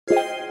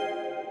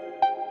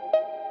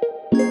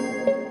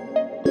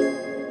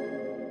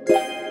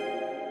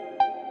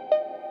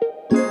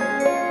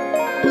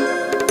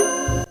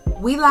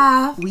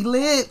live. We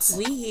lit.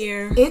 We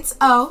here. It's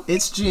O.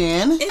 It's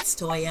Jen. It's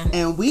Toya.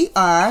 And we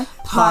are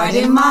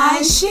Pardon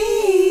My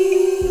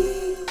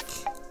Chic.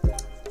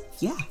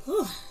 Yeah.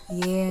 Whew.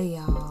 Yeah,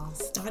 y'all.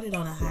 Started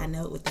on a high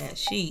note with that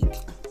chic.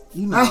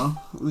 You know,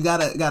 we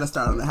gotta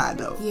start on a high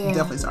note. Yeah.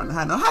 Definitely start on a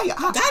high note.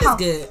 God is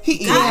good.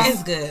 God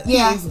is good.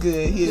 Yeah. He is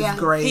good. He is Yeah.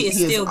 great. He is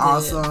still good.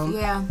 awesome.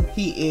 Yeah.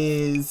 He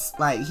is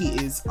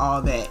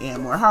all that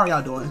and more. How are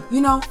y'all doing?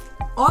 You know,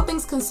 all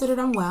things considered,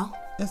 I'm well.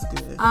 That's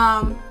good.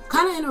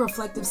 Kind of in a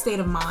reflective state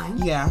of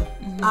mind. Yeah.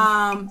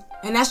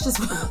 And that's just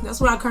that's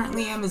where I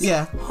currently am. Is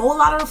Yeah. a whole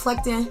lot of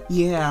reflecting.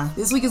 Yeah.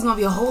 This week is gonna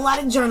be a whole lot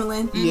of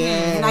journaling.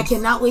 Yes. And I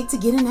cannot wait to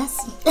get in that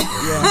seat.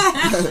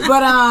 Yeah.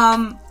 But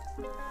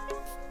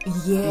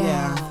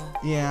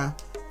Yeah.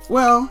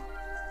 Well,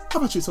 how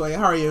about you, Toya?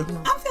 How are you?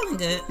 I'm feeling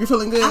good. You're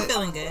feeling good? I'm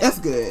feeling good. That's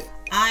good.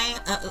 I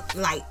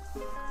light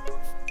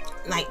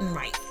and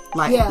right.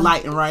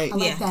 Light and right. I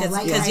like Yeah, that.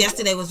 Light and because right.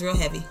 yesterday was real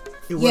heavy.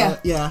 It was- Yeah.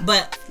 Yeah.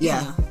 But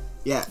Yeah. you know,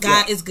 Yeah.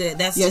 God yeah. is good.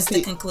 That's Yes, just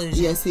the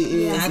conclusion. Yes,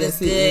 he is. God yes, is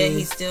good.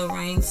 He is. still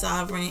reigns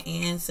sovereign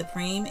and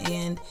supreme.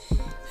 And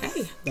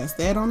hey, That's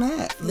that on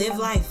that. live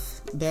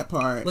life. That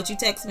part. What you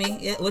text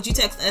me? What you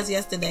text us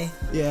yesterday?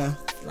 Yeah.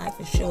 Life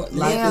is short.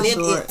 Life Yeah. is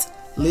Live short. it.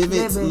 Live it,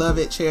 Live it. love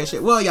it, cherish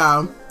it. Well,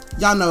 y'all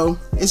know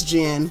it's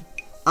Jen.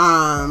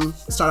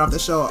 Start off the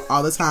show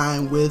all the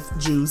time with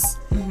juice.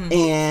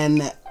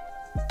 And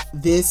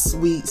this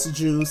week's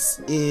juice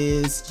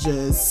is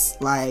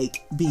just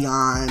like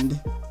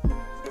beyond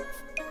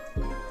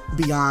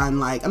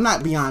like, I'm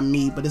not beyond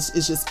me, but it's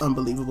just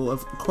unbelievable.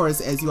 Of course,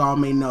 as you all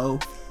may know,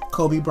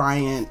 Kobe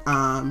Bryant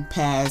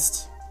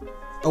passed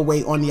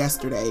away on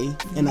yesterday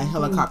in a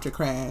helicopter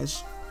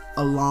crash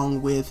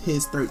along with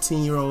his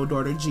 13-year-old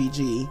daughter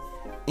Gigi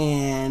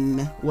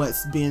and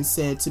what's been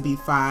said to be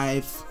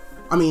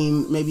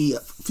maybe a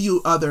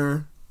few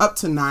other up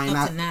to nine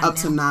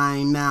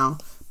now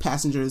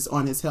passengers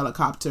on his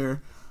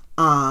helicopter.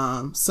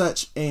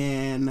 Such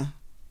an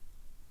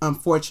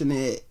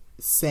unfortunate,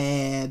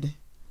 sad,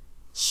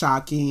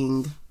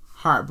 shocking,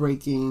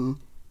 heartbreaking,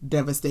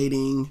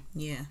 devastating,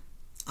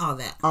 all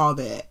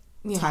that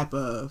type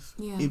of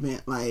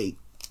event. Like,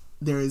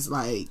 there's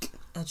like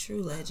a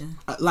true legend.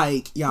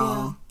 Like,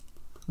 y'all,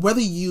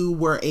 whether you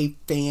were a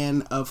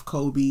fan of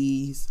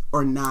Kobe's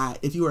or not,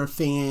 if you were a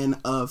fan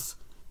of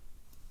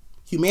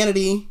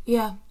humanity,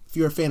 if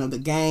you're a fan of the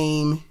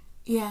game,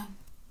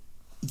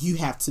 you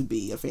have to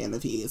be a fan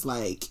of his.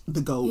 Like,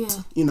 the GOAT,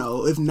 you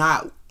know, if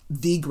not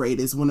the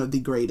greatest, one of the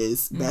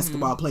greatest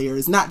basketball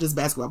players, not just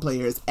basketball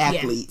players,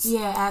 athletes.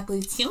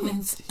 Athletes.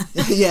 Humans.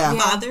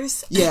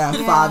 Fathers.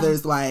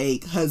 Fathers,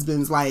 like,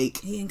 husbands, like.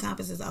 He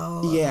encompasses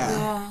all.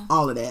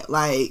 All of that.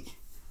 Like,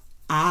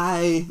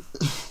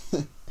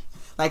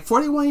 like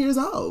 41 years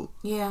old.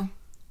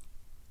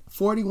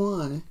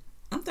 41.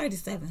 I'm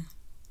 37.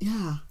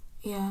 Yeah.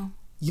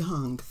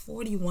 Young.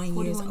 41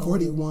 years old.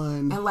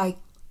 41. And like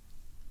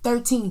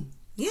 13.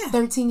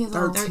 13 years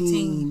old.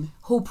 13.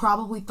 Who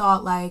probably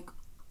thought, like,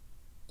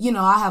 you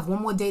know, I have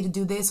one more day to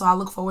do this, so I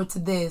look forward to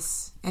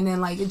this. And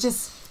then, like, it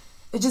just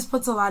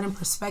puts a lot in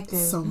perspective.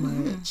 So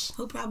much.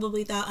 Who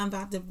probably thought I'm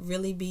about to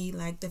really be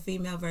like the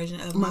female version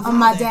of my Of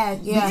my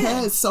dad,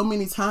 Because so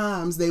many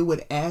times they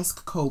would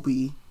ask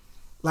Kobe,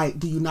 like,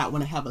 do you not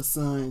want to have a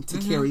son to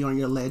carry on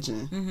your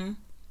legend?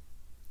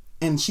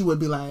 And she would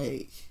be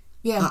like,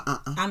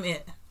 I'm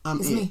it.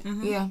 It's me.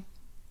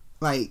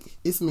 Like,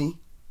 it's me.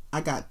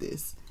 I got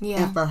this.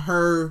 Yeah. And for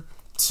her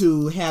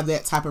to have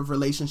that type of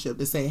relationship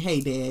to say,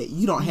 hey, Dad,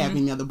 you don't have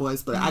any other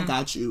boys, but I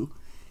got you.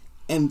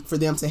 And for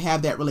them to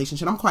have that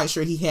relationship, I'm quite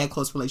sure he had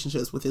close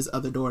relationships with his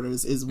other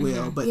daughters as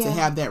well. But to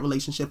have that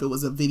relationship, it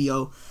was a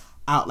video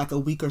out like a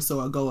week or so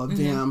ago of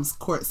them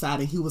courtside,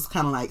 and he was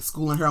kind of like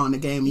schooling her on the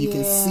game. You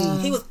can see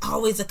he was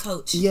always a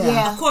coach.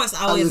 Yeah. Of course,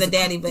 always a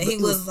daddy, but he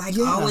was like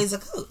always a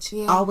coach.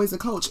 Always a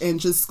coach, and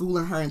just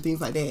schooling her and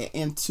things like that.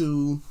 And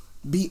to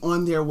be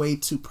on their way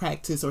to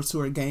practice or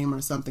to a game or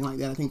something like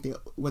that, I think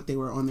what they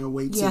were on their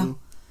way to.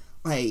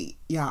 Like,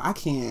 I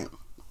can't.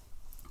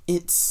 I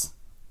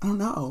don't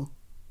know.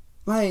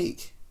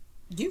 Like,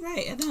 You're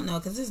right. I don't know,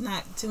 because there's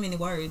not too many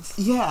words.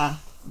 Yeah.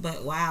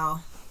 But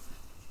wow.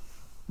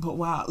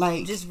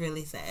 Like, just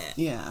really sad.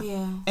 Yeah.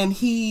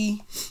 And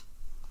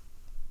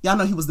y'all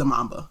know he was the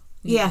Mamba.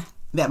 Yeah.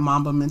 That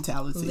Mamba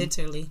mentality.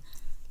 Literally.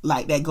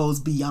 Like, that goes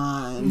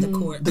beyond the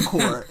court.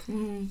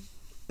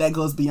 That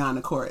goes beyond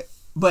the court.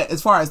 But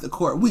as far as the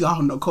court, we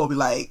all know Kobe.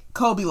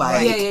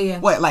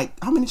 What,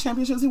 like, how many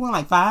championships he won?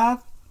 Like 5?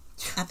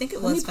 I think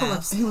it was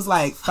 5. He was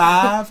like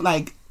 5,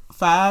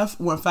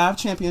 won 5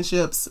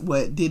 championships.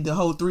 What, did the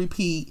whole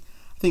 3-peat,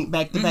 I think,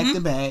 back to back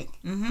to back.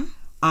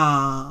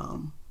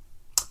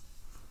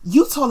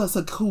 You told us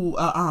a cool,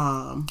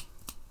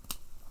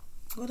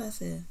 what I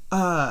said?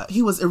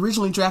 He was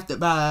originally drafted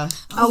by...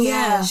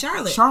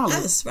 Charlotte.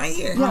 Us, right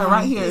here. Yeah,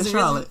 right here in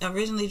Charlotte. Charlotte.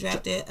 Originally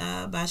drafted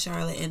by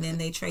Charlotte, and then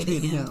they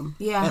traded him.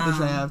 At the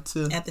draft,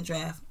 too. At the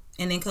draft.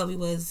 And then Kobe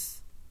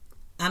was,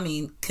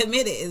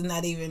 committed is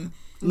not even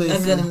a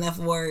good enough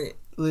word.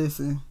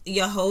 Listen.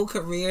 Your whole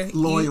career.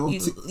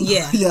 Loyalty.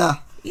 Yeah.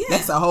 Yeah.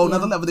 That's a whole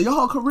nother level. Your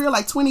whole career,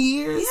 like 20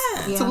 years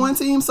Yeah. to one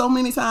team. So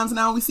many times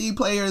now we see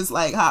players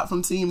like hop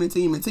from team to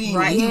team to team.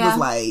 Right. And he Yeah. was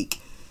like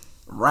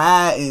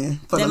riding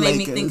for That the made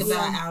Lakers. me think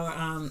about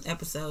our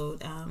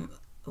episode.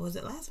 Was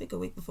it last week or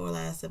week before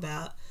last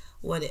about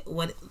what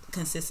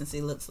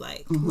consistency looks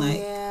like? Like,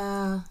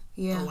 Yeah.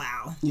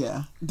 wow.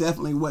 Yeah,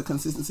 definitely what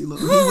consistency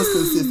looks. He was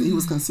consistent. He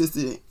was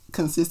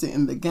consistent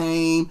in the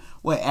game.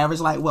 Average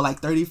like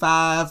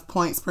 35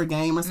 points per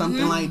game or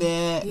something like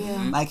that.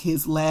 Yeah. Like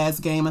his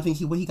last game, I think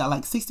he got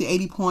like 60,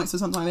 80 points or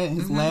something like that. In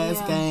his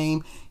last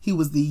game, he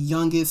was the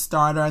youngest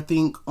starter, I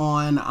think,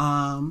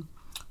 on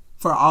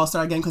for an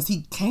All-Star game because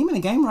he came in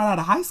the game right out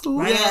of high school.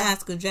 Right out of high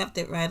school,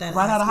 drafted right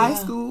out of high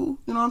school.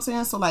 You know what I'm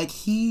saying? So like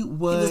he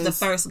was the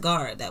first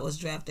guard that was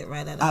drafted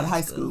right out of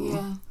high school.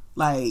 Yeah.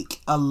 Like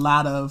a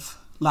lot of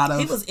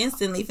He was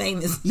instantly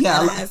famous yeah,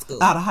 out of high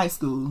school. Out of high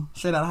school,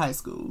 straight out of high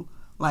school.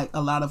 Like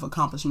a lot of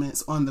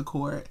accomplishments on the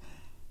court,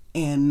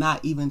 and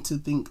not even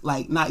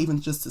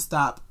just to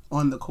stop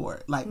on the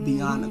court, like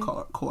beyond the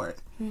court.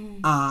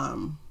 That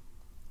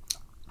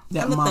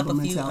I looked Mamba up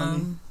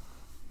mentality.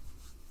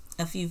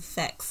 a few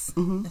facts,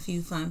 a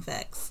few fun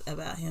facts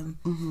about him.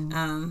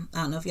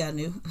 I don't know if y'all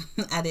knew.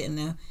 I didn't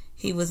know.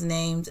 He was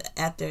named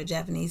after a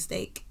Japanese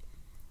steak.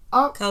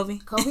 Oh, Kobe.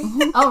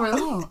 Oh,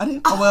 really? Oh, I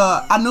didn't.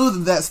 Well, I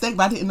knew that steak,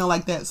 but I didn't know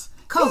like that's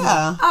Kobe.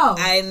 Yeah, Oh.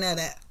 I didn't know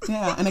that.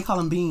 yeah, and they call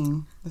him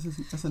Bean.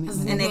 That's a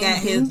nickname. And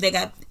they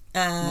got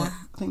I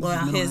think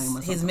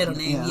it's his middle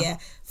name, yeah.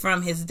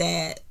 from his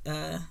dad,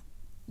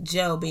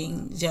 Joe,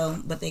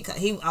 but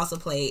he also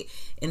played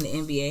in the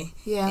NBA,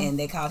 and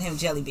they called him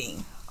Jelly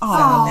Bean. Oh,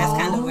 So that's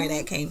kind of where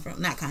that came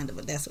from. Not kind of,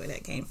 but that's where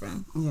that came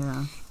from.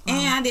 yeah.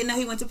 And I didn't know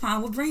he went to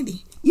prom with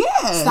Brandy.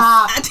 Yes.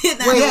 Stop. I did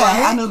not Wait, know Yeah,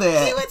 that. I knew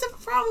that. He went to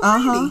prom with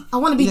Brandy. I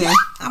want to be Yeah. there.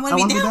 I want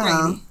to be down,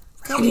 Brandy.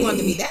 Kobe wanted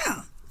to be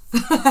down.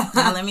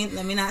 Now, let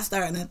me not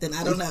start nothing.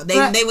 I don't know.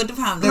 They went to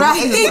prom. It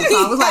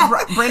was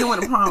like Brandon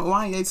went to prom with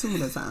Wanye too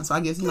that time. So I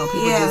guess people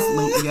just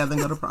link together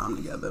and go to prom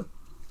together.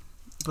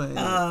 But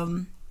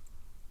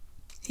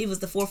he was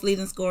the 4th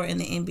leading scorer in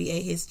the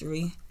NBA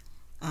history.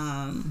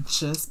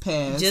 just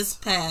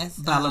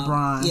passed by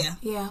LeBron.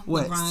 Yeah.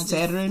 What, LeBron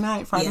Saturday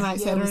night? Friday night?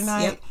 Saturday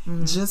night?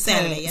 Yep. Just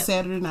Saturday,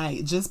 Saturday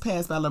night. Just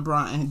passed by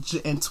LeBron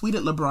and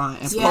tweeted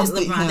LeBron and Yeah,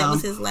 posted LeBron, him that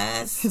was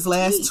his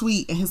last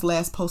tweet and his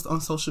last post on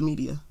social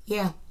media.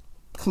 Yeah.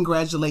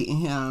 Congratulating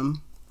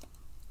him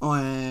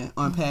on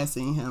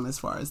passing him as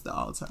far as the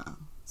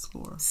all-time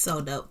score. So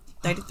dope.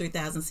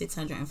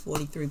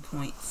 33,643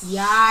 points.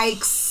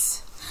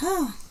 Yikes.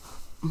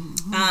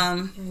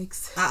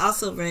 Yikes. I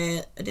also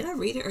read, did I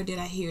read it or did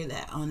I hear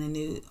that on the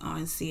news,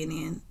 on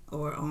CNN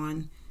or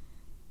on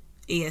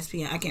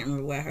ESPN? I can't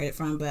remember where I heard it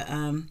from, but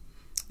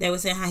they were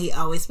saying how he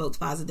always spoke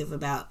positive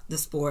about the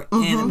sport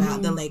and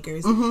about the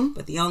Lakers.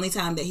 But the only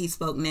time that he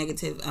spoke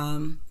negative,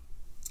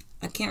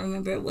 I can't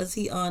remember, was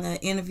he on an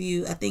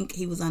interview? I think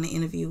he was on an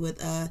interview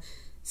with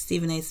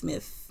Stephen A.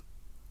 Smith,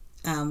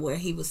 where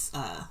he was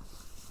kind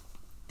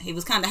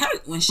of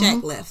hurt when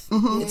Shaq left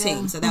the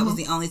team. So that was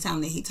the only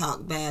time that he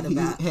talked bad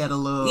about. He had a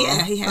little.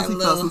 Yeah, he had a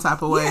little. felt some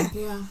type of way.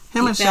 Yeah.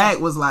 Him and Shaq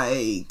was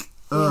like,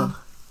 ugh.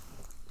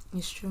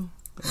 It's true.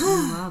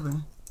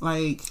 Robin.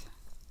 Like,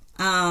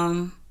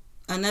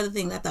 another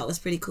thing that I thought was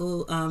pretty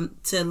cool,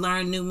 to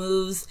learn new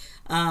moves,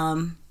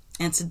 and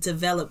to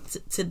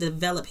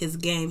develop his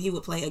game, he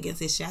would play against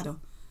his shadow.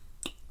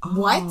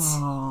 What?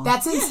 Oh.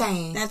 That's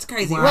insane. That's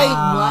crazy, Wait,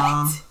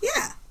 right? what?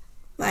 Yeah.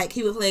 Like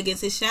he would play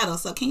against his shadow.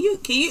 So can you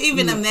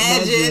even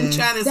imagine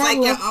trying to psych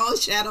your own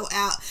shadow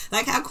out?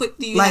 Like how quick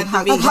do you have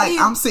to be? Like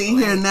I'm sitting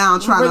here now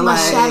trying to my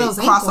like shadow's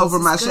cross ankles. over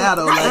my It's good.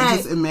 shadow. Right. Like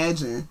just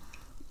imagine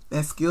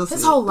that skill set.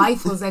 His whole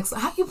life was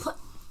excellent. How you play?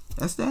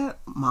 That's that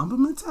Mamba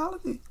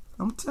mentality.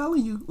 I'm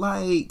telling you,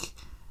 like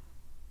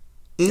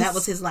That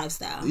was his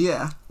lifestyle.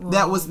 Yeah,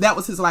 that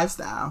was his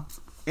lifestyle.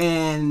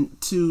 And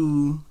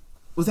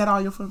was that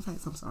all your fun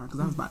facts? I'm sorry, because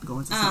I was about to go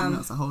into something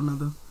else, a whole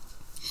nother.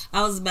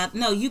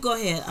 You go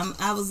ahead.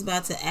 I was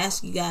about to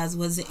ask you guys,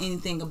 was there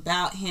anything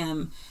about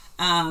him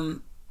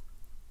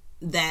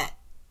that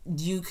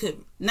you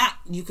could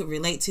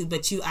relate to,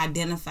 but you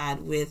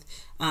identified with?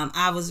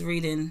 I was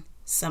reading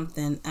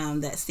something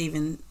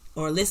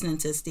listening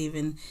to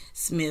Stephen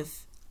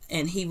Smith,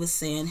 and he was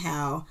saying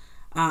how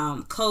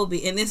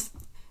Kobe, and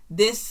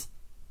this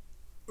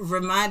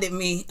reminded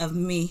me of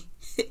me.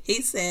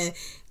 He said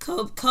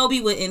Kobe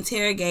would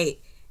interrogate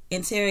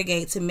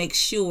to make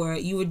sure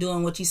you were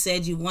doing what you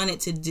said you wanted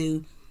to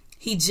do.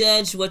 He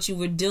judged what you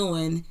were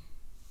doing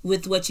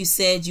with what you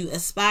said you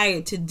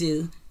aspired to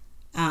do,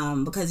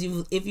 because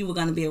if you were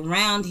going to be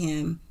around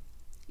him,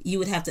 you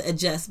would have to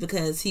adjust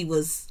because he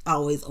was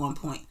always on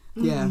point.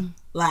 Yeah.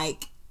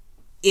 Like,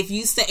 if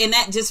you say, and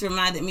that just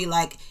reminded me,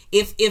 like,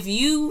 if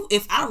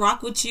I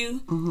rock with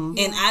you,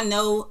 and I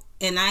know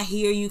and I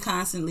hear you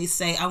constantly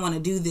say, I want to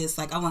do this,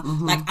 like I want,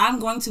 like I'm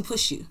going to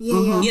push you. You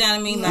know what I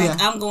mean?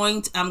 Like I'm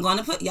going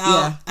to put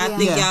y'all. I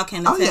think y'all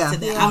can attest to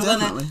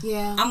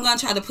that. I'm gonna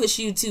try to push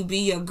you to be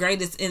your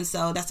greatest, and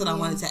so that's what I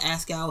wanted to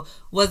ask y'all.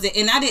 Was it?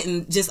 And I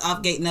didn't just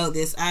off gate know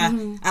this.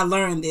 I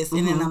learned this,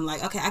 and then I'm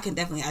like, okay, I can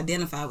definitely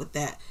identify with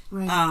that.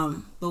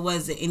 Right. But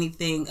was it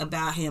anything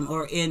about him,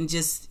 or in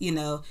just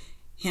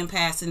him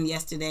passing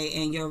yesterday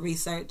and your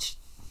research?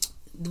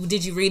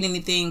 Did you read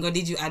anything, or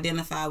did you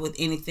identify with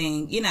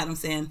anything? You know what I'm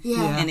saying?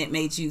 Yeah. And it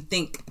made you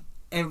think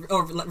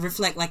or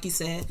reflect, like you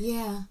said.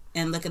 Yeah.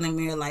 And look in the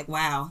mirror, like,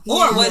 wow. Yeah.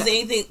 Or was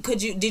it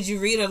anything? Did you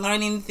read or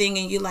learn anything,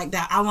 and you like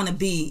that? I want to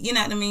be. You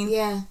know what I mean?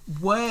 Yeah.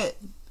 What?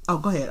 Oh,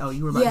 go ahead. Oh,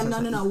 you were about to say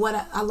something. No.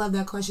 What I love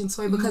that question,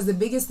 Toy, because the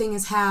biggest thing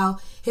is how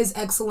His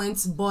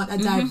Excellence brought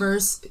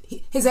diverse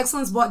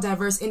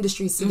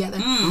industries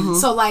together.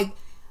 So like.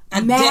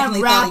 Mad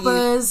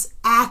rappers,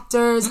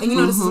 actors, and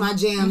this is my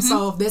jam.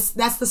 So that's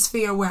the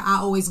sphere where I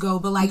always go.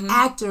 But like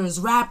actors,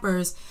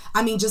 rappers,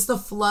 I mean, just the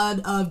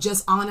flood of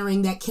just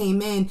honoring that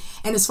came in.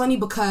 And it's funny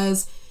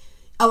because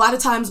a lot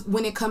of times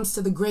when it comes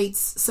to the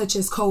greats such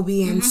as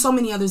Kobe and so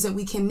many others that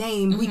we can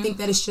name, we think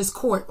that it's just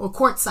court or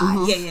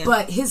courtside.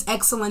 But His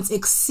Excellence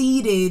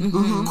exceeded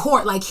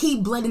court. Like he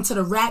bled into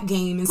the rap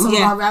game and some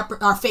of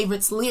our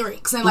favorites'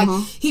 lyrics, and like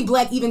he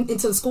bled even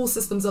into the school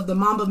systems of the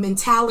Mamba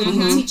mentality,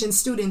 teaching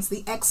students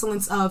the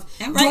excellence of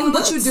doing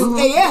what you do.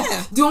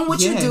 Doing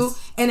what you do,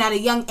 and at a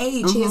young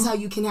age, here's how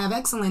you can have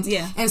excellence.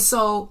 And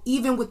so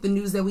even with the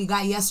news that we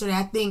got yesterday,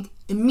 I think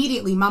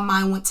immediately my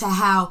mind went to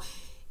how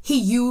he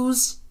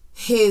used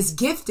his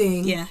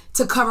gifting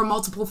to cover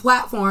multiple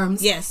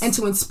platforms and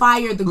to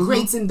inspire the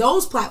greats in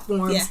those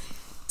platforms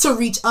to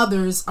reach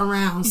others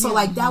around. So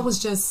like that was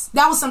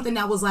something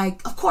that was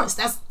like, of course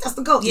that's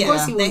the GOAT. Of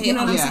course he was. You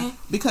know what I'm saying?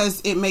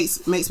 Because it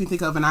makes me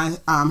think of, and I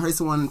heard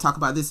someone talk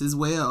about this as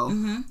well.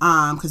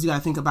 Because you got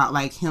to think about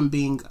like him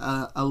being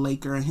a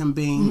Laker and him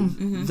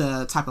being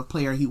the type of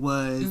player he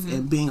was,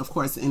 and being of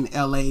course in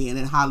LA and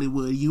in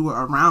Hollywood. You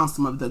were around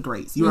some of the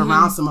greats. You were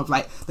around some of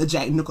like the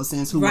Jack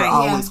Nicholsons who were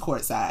always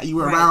courtside. You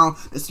were around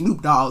the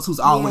Snoop Dogg's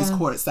who's always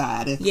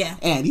courtside,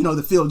 and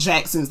the Phil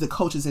Jacksons, the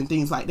coaches and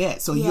things like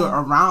that. So you're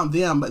around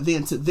them. But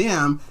then to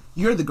them,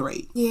 you're the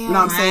great. You know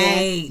what I'm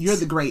saying? You're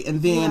the great.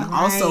 And then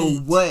also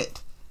what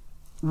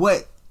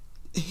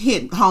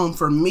hit home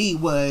for me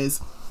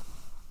was,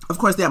 of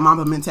course, that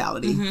Mamba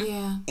mentality.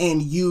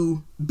 And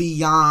you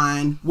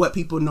beyond what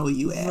people know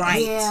you as.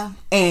 Right. Yeah.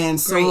 And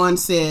someone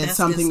said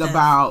something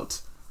about...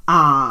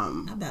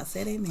 I'm about to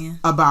say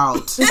amen.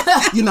 About,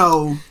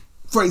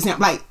 for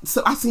example, like,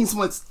 so I seen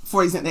someone,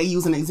 for example, he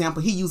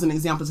used an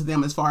example to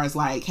them as far as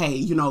like, hey,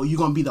 you're going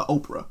to be the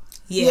Oprah.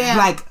 Yeah.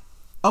 Like,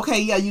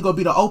 okay, you're going to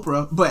be the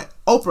Oprah, but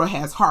Oprah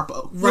has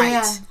Harpo. Right.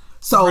 Yeah.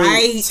 So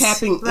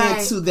tapping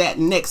into that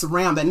next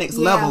round, that next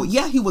level,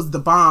 he was the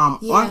bomb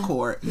on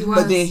court,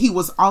 but then he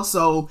was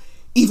also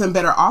even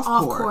better off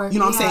court. You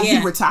know what I'm saying?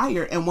 He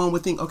retired, and one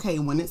would think, okay,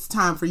 when it's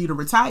time for you to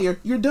retire,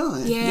 you're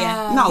done.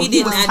 Yeah. No, he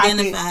didn't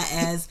identify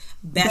as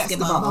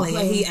basketball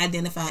player. He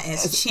identified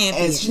as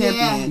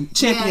champion.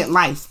 Champion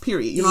life,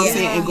 period. You know what I'm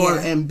saying? And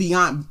going and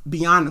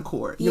beyond the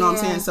court. You know what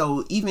I'm saying?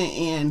 So even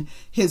in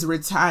his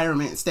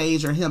retirement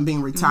stage, or him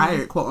being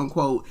retired, quote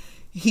unquote,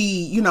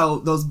 he,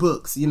 those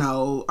books, the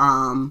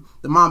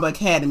Mamba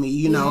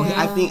Academy,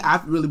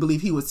 I really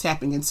believe he was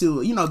tapping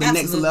into, the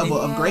next level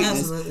of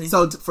greatness. Absolutely.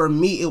 So for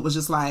me, it was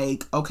just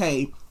like,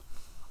 okay,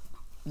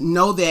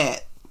 know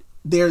that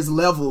there's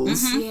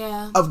levels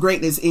of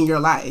greatness in your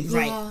life.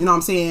 Right. You know what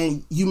I'm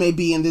saying? You may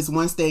be in this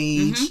one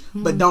stage,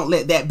 but don't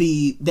let that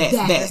be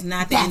that's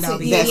not the end all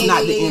be all. That's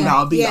not the end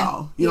all be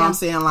all. You know what I'm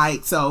saying?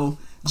 Like, so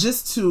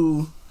just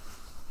to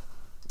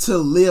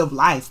live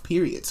life,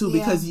 period, too,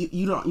 because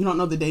you don't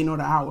know the day nor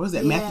the hour. What is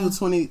that? Matthew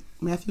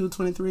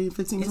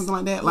 23:15, something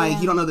like that. Like,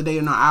 you don't know the day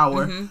nor the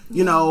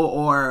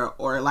hour,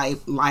 or like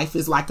life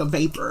is like a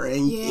vapor,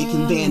 and it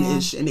can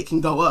vanish and it can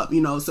go up,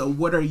 so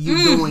what are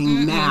you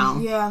doing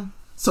now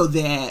so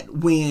that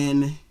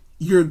when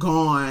you're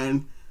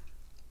gone,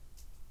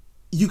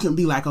 you can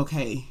be like,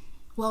 okay,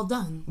 well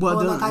done.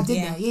 Like, I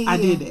did that. I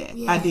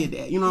did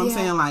that. You know what I'm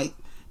saying? Like,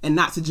 and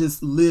not to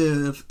just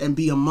live and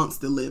be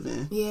amongst the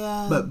living,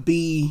 but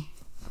be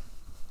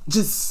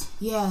just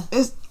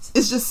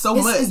it's just so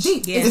much. It's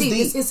deep. It's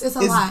deep. It's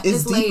a lot.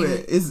 It's deeper.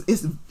 Layered.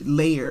 It's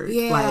layered.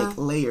 Like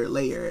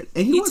layered.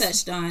 And you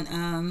touched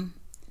on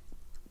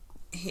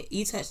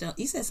you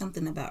said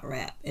something about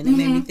rap, and it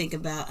made me think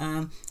about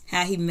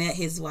how he met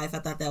his wife. I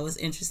thought that was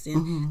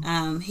interesting.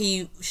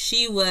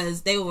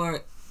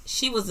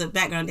 She was a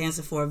background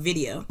dancer for a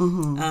video.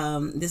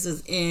 This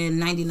was in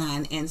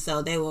 99, and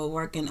so they were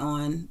working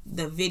on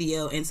the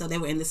video, and so they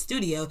were in the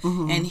studio,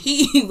 and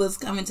he was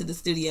coming to the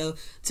studio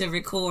to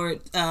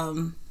record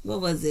what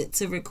was it,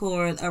 to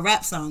record a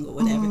rap song or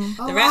whatever.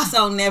 The rap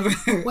song never.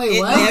 Wait,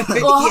 what?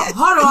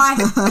 Hold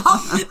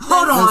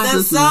on.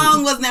 The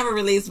song was never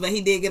released, but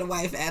he did get a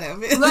wife out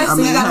of it.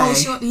 Listen,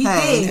 he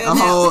did.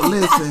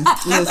 Listen.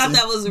 I thought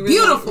that was really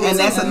beautiful. And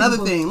that's another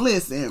thing.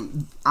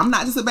 Listen, I'm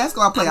not just a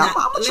basketball player. I'm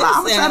gonna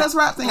try this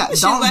rap thing.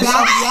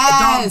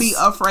 Don't be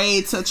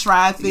afraid to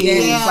try things.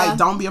 Yeah. Like,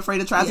 don't be afraid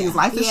to try things.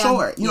 Life is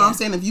short. You know what I'm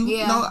saying? If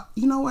you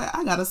know what,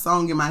 I got a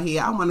song in my head.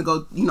 I want to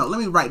go. Let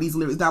me write these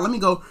lyrics down. Let me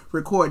go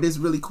record this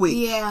really quick.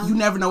 Yeah. You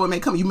never know what may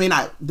come.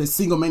 The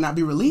single may not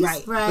be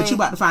released. Right. But you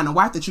about to find a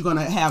wife that you're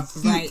gonna have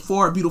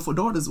 4 beautiful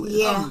daughters with.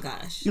 Yeah. Oh my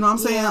gosh. You know what I'm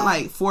saying?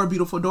 Like 4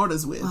 beautiful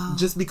daughters with. Wow.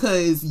 Just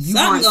because you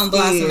Something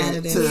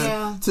aren't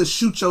scared to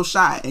shoot your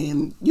shot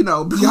and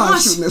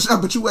beyond shooting a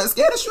shot, but you weren't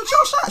scared to shoot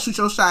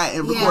your shot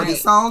and record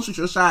this song, shoot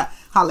your shot,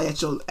 holla at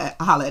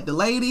the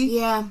lady.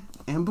 Yeah.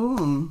 And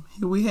boom,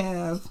 here we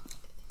are.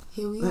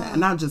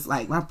 And I'm just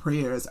like, my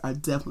prayers are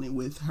definitely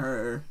with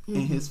her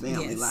and his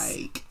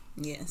family.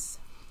 Yes.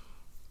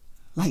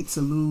 Like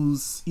to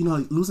lose,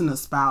 losing a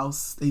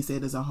spouse, they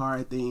said, is a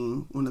hard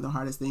thing. One of the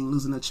hardest things.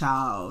 Losing a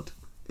child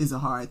is a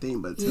hard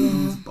thing, but to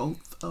lose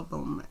both of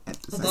them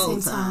at the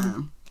same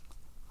time.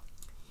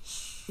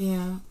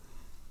 Yeah.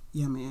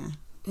 Yeah, man.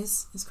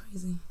 It's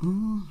crazy.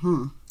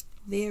 Mm-hmm.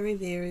 Very,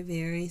 very,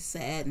 very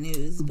sad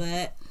news,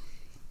 but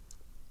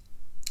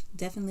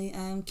definitely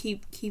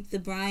keep the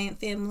Bryant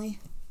family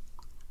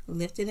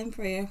lifted in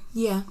prayer.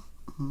 Yeah.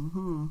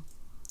 Mm-hmm.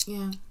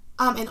 Yeah.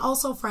 And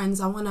also, friends,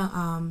 I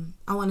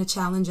wanna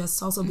challenge us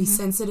to also be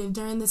sensitive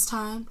during this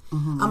time.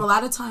 A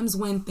lot of times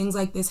when things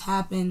like this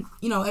happen,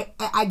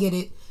 I get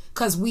it,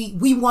 because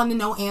we want to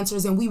know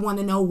answers and we want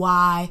to know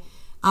why.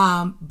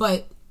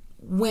 But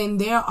when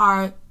there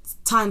are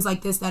times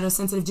like this that are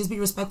sensitive, just be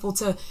respectful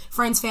to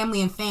friends,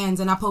 family, and fans.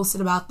 And I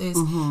posted about this.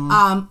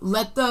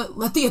 Let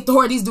the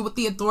authorities do what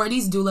the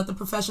authorities do. Let the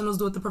professionals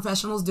do what the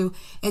professionals do.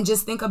 And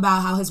just think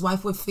about how his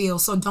wife would feel.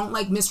 So don't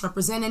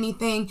misrepresent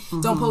anything.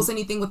 Don't post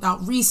anything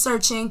without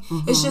researching.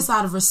 It's just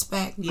out of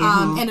respect.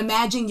 And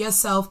imagine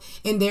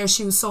yourself in their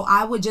shoes. So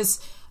I would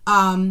just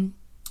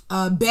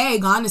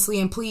beg,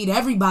 honestly, and plead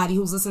everybody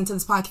who's listening to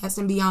this podcast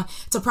and beyond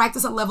to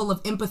practice a level of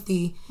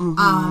empathy,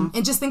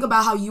 and just think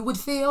about how you would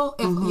feel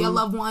if your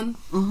loved one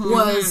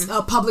was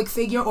a public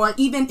figure, or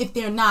even if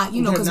they're not,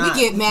 because we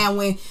get mad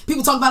when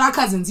people talk about our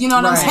cousins, you know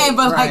what I'm saying?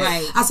 But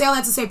I say all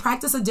that to say,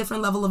 practice a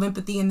different level of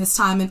empathy in this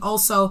time. And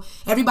also,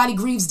 everybody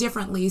grieves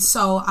differently,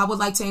 so I would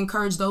like to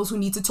encourage those who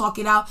need to talk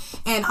it out.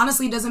 And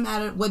honestly, it doesn't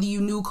matter whether you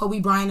knew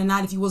Kobe Bryant or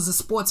not, if you was a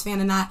sports fan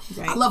or not.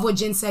 I love what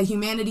Jen said.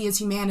 Humanity is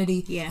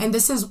humanity. And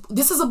this is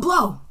a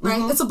blow,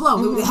 right? It's a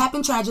blow. It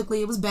happened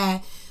tragically. It was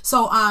bad.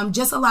 So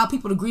just allow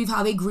people to grieve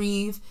how they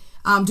grieve.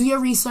 Do your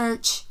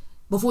research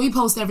before you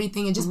post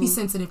everything, and just be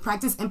sensitive.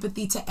 Practice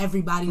empathy to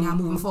everybody now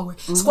moving forward.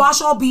 Squash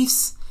all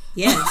beefs.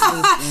 Yes.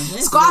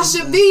 Squash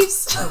your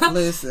beefs.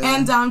 Listen.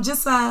 And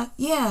just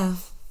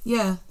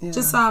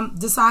just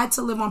decide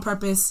to live on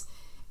purpose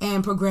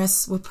and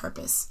progress with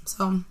purpose.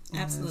 So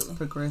absolutely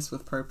progress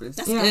with purpose.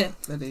 That's good.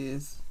 That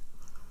is.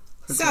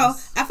 So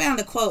I found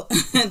a quote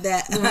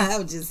that I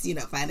was just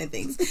finding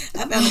things.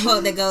 I found a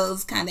quote that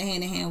goes kind of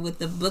hand in hand with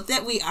the book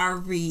that we are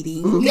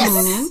reading.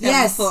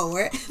 Yes.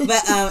 Forward,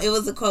 but it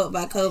was a quote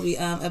by Kobe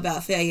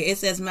about failure. It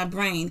says, "My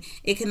brain,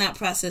 it cannot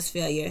process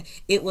failure.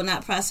 It will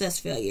not process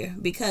failure,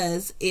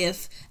 because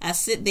if I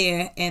sit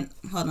there and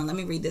hold on, let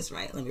me read this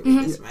right. Hold it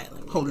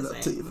up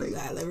to your face.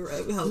 Let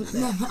me hold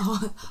it up.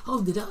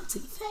 Hold it up to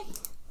your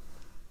face.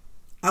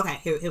 Okay,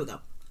 here we go.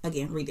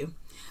 Again, redo.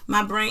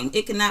 My brain,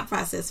 it cannot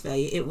process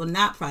failure. It will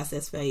not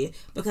process failure,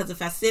 because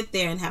if I sit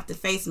there and have to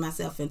face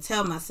myself and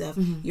tell myself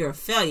you're a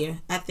failure,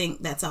 I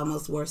think that's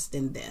almost worse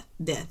than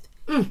death.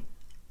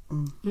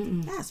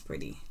 That's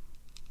pretty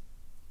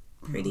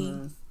heavy.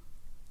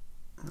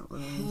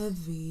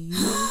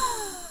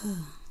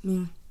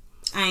 Yeah.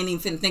 I ain't even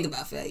finna think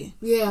about failure.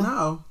 Yeah.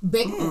 No.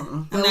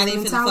 I'm not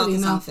even finna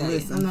focus on failure.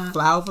 Listen,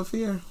 fly over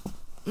fear.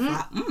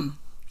 That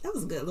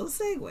was a good little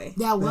segue.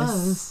 That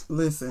was.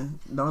 Listen,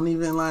 don't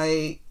even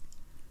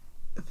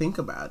think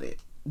about it.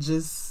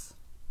 Just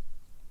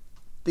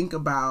think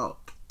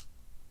about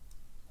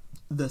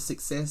the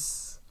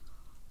success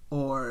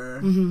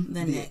or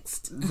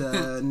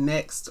the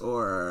next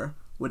or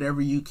whatever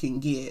you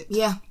can get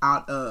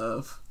out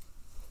of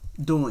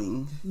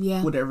doing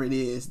whatever it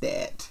is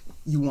that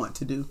you want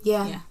to do.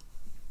 Yeah.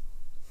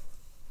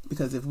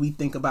 Because if we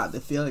think about the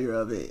failure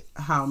of it,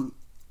 how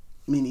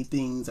many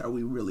things are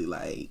we really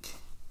letting,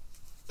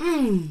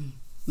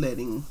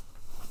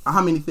 how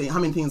many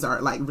things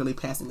are really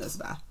passing us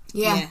by?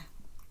 Yeah.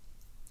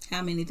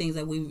 How many things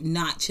are we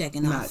not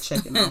checking off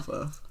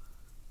of?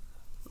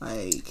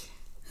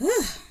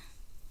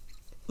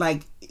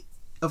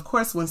 Of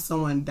course, when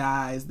someone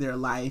dies, their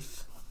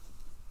life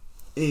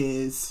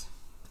is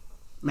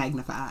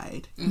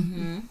magnified.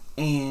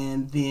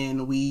 And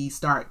then we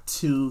start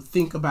to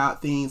think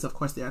about things, of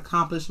course, their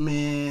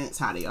accomplishments,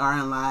 how they are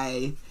in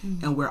life,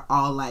 and we're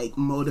all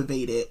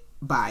motivated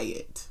by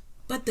it.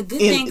 But the good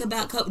thing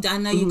about Kobe, I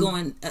know you're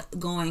going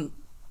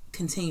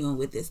continuing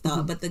with this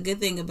thought. But the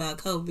good thing about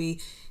Kobe,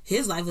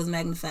 his life was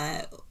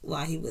magnified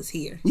while he was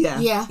here.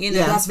 Yeah. You know,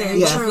 that's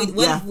very true.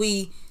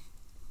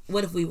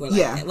 What if we were like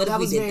that? What if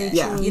we did that?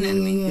 Yeah. You know what I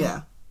mean?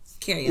 Yeah.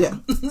 Carry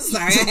on.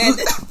 Sorry, I had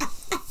to.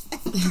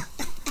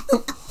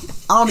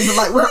 I don't even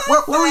like where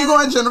were you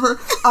going, Jennifer?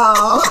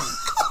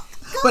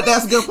 But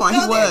that's a good point.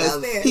 He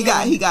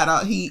got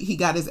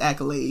his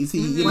accolades.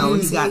 He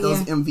got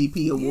those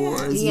MVP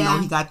awards. You know,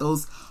 he got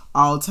those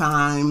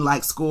all-time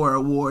like score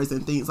awards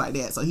and things like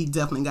that. So he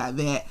definitely got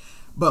that.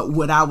 But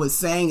what I was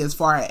saying as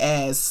far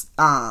as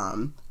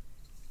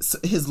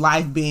his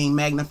life being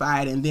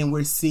magnified, and then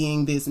we're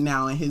seeing this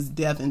now in his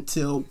death,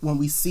 until when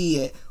we see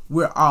it,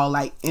 we're all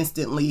like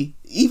instantly,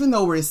 even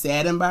though we're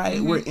saddened by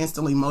it, we're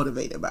instantly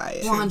motivated by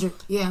it. 100,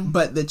 yeah.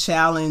 But the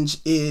challenge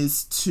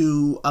is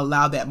to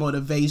allow that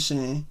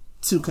motivation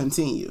to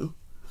continue.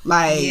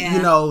 Like,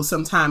 you know,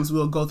 sometimes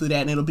we'll go through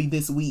that and it'll be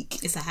this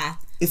week. It's a high.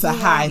 It's a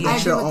high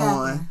that you're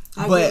on.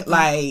 But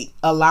like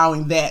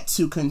allowing that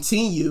to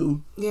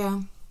continue. Yeah.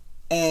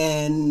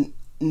 And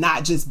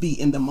not just be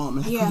in the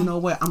moment. Like, you know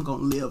what? I'm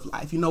going to live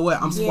life. You know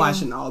what? I'm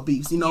squashing all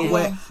beefs. You know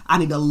what? I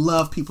need to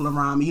love people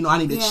around me. You know, I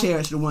need to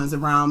cherish the ones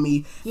around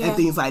me and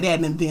things like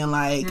that. And then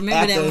like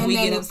remember that when we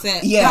get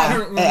upset.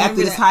 Yeah. After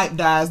this hype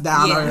dies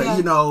down, or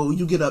you know,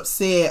 you get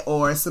upset,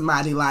 or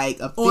somebody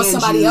like offends or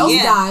somebody else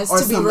dies,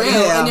 to be real,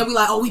 and then we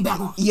like, oh, we back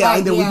on. Yeah,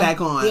 and then we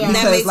back on. And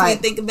that makes me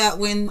think about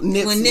when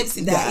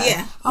Nipsey died.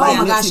 Yeah. Like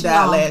Nipsey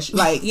died last year.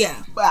 Like,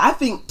 yeah. But I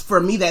think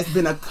for me that's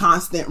been a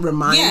constant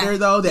reminder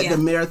though, that the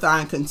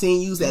marathon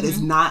continues, that it's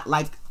not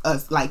like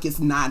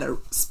it's not a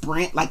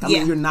sprint. Like, I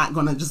mean, you're not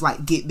gonna just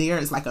like get there.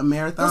 It's like a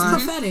marathon.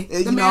 It's prophetic.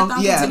 The marathon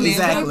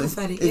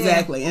exactly.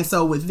 Exactly. And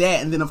so with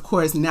that, and then of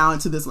course now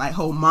into this like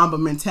whole Mamba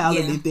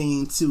mentality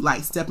thing, to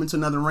like step into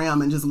another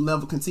realm and just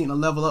continue to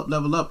level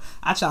up.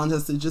 I challenge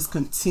us to just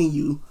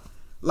continue,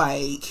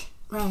 like,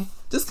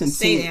 just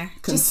continue. Stay there.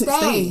 Just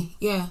stay.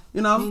 Yeah.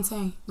 You know,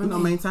 maintain. You know,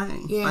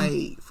 maintain. Yeah.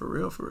 Like, for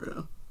real.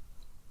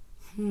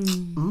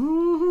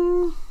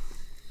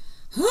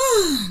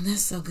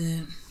 That's so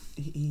good.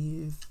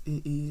 It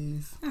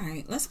is. All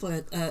right, let's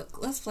play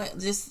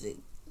just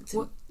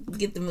to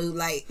get the mood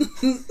light.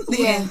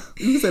 Yeah.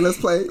 You say let's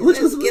play.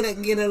 Let's get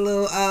a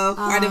little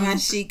part of my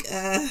chic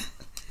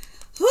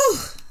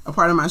a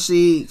part of my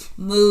chic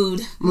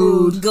mood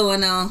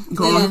going on.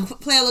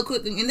 Play a little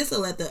quick, and this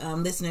will let the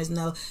listeners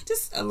know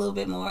just a little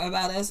bit more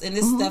about us. And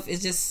this stuff is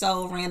just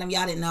so random.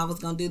 Y'all didn't know I was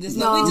gonna do this,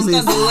 but we just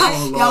gonna do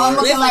it. Y'all are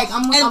looking like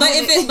I'm.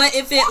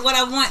 If it what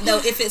I want though,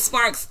 if it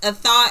sparks a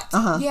thought,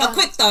 a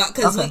quick thought,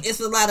 because it's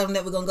a lot of them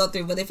that we're gonna go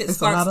through. But if it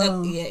sparks,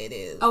 it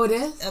is. Oh, it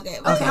is. Okay.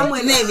 I'm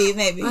with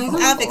maybe.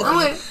 I'll think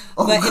about it.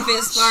 But if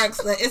it sparks,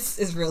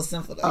 it's real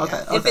simple though.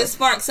 Okay. If it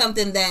sparks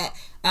something that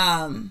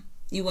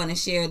you want to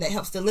share that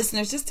helps the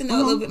listeners just to know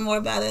a little bit more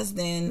about us,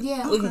 then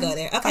we can go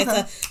there. Okay,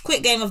 so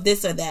quick game of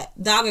this or that.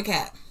 Dog or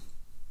cat?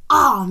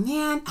 Oh,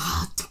 man.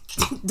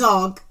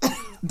 Dog.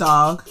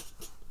 Dog.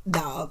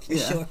 Dog, for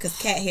sure, because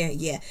cat hair,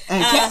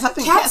 And cats, I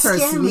think cats are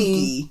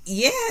sneaky.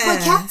 Yeah.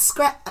 But cats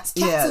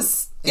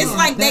is... It's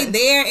like they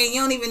there and you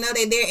don't even know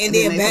they there and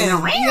they're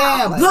bad.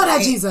 Yeah, blood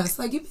at Jesus.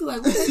 Like, you be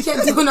like, what is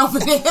cat doing over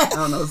there? I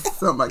don't know,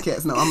 something about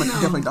cats. No, I'm a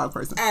definitely dog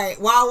person. All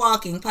right, while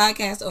walking,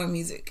 podcast or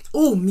music?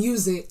 Ooh,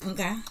 music.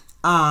 Okay.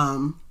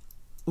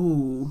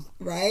 Ooh.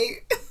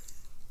 Right?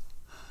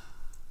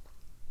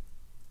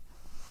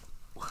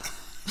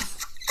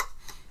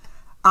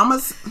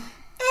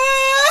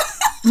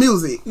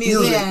 Music.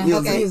 Yeah, music.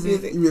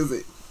 Okay,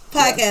 music.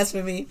 Podcast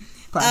for me.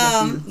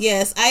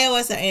 Yes,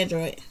 iOS or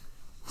Android?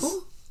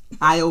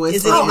 iOS.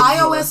 Is it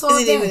iOS or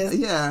Android?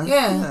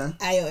 Yeah.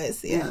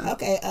 iOS. Yeah.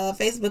 Okay.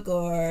 Facebook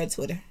or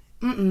Twitter?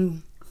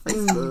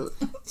 Facebook.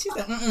 She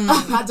said,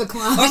 I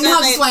decline. Or should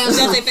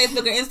I say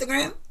Facebook or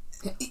Instagram?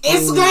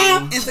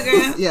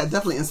 Instagram. Yeah,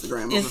 definitely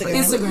Instagram.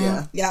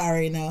 Instagram. Y'all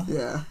already know.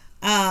 Yeah.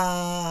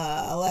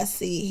 Let's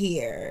see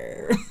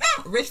here.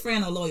 Rich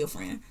friend or loyal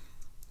friend?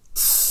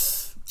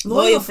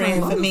 Loyal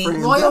friend for me.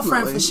 Loyal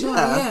friend for sure.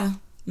 Yeah.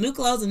 New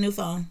clothes or new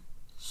phone?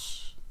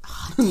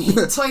 Toy,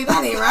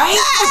 that ain't right.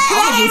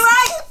 That ain't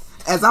right.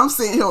 As I'm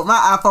sitting here with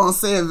my iPhone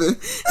 7.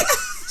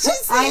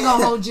 I ain't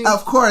gonna hold you.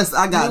 Of course,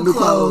 I got new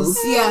clothes.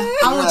 Yeah,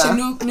 I want your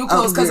new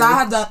clothes because I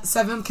had the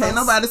 7 Plus. Can't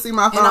nobody see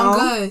my phone. And I'm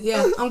good.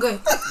 Yeah, I'm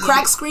good.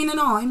 Crack screen and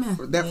all. Amen.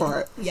 That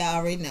part. Y'all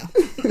already know.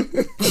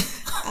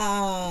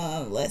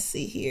 Let's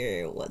see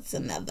here. What's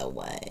another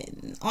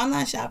one?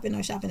 Online shopping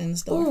or shopping in the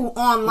store? Ooh,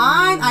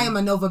 online. I am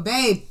a Nova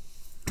babe.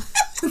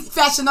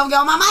 Fashion Nova, get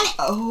all my money.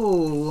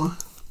 Oh,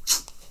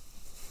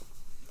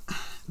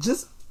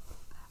 just.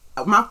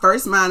 My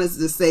first mind is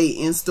to say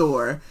in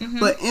store,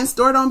 but in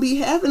store don't be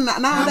having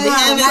nowadays.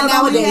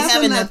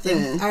 Having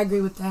nothing. I agree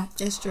with that.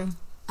 That's true.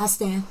 I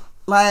stand.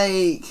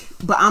 Like,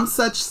 but I'm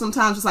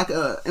sometimes just like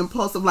a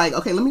impulsive. Like,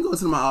 okay, let me go to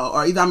the mall,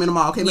 or either I'm in the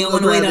mall. Okay, let me go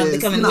grab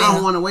this. I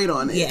don't want to wait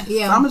on it.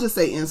 Yeah. So I'm gonna just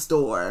say in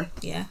store.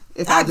 Yeah.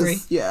 If I agree.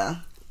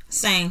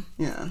 Same.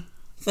 Yeah.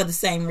 For the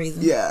same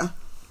reason. Yeah.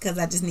 Because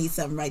I just need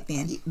something right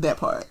then. That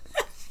part.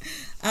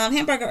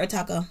 Hamburger or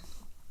taco?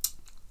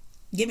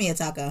 Give me a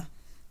taco.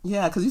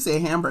 Yeah, because you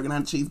said hamburger,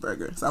 not a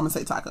cheeseburger. So I'm going to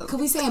say taco.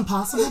 Could we say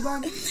Impossible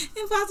Burger?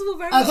 Impossible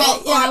Burger.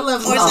 Okay, yeah, I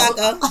love or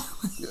taco.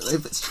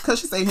 Because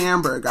she say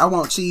hamburger, I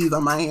want cheese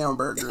on my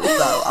hamburger.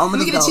 So I'm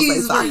going to go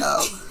say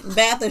taco.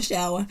 Bath or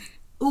shower?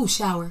 Ooh,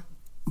 shower.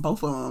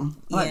 Both of them.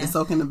 I like to Yeah.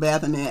 soak in the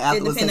bath and then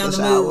afterwards take a on the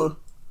shower. mood.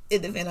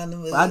 It depends on the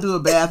mood. I do a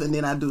bath and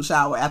then I do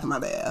shower after my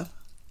bath.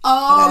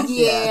 Oh,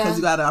 Yeah, yeah. because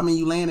you gotta. I mean,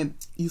 you land in,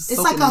 you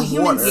soak like in a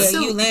human water. Yeah,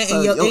 soup. you land So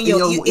in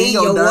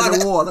your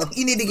dirty water.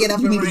 You need to get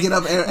up You and need to get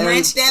up and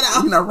wrench that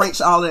off. You know,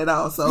 wrench all that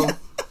off. So,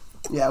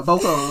 yeah,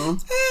 both of them.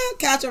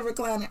 Couch or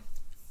recliner?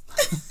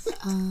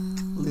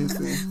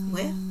 Listen,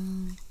 Well,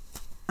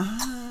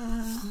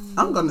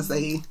 I'm gonna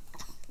say.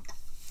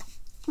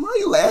 Why are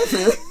you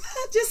laughing?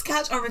 just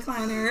couch or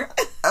recliner.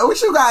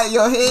 What you got in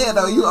your head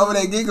though? You over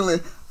there giggling.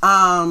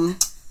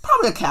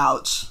 Probably a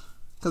couch.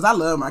 Because I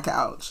love my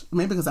couch.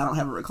 Maybe because I don't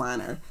have a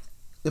recliner.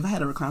 If I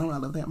had a recliner,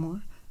 I'd love that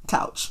more.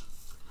 Couch.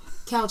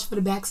 Couch for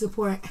the back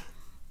support.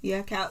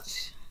 Yeah,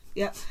 couch.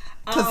 Yep.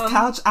 Because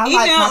couch, I email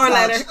like my or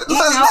couch. letter.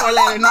 Email or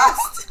letter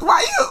next.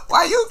 Why you?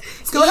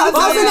 What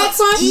was the next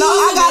one? No,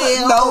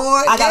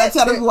 I gotta Email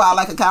tell people why I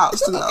like a couch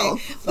too, though.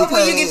 Before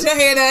you get your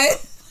hair done.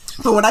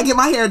 But when I get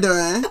my hair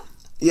done,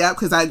 yeah,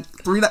 because I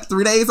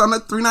 3 days on the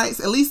 3 nights,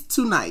 at least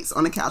 2 nights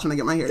on the couch when I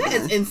get my hair That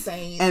done. is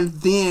insane. And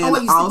then Oh,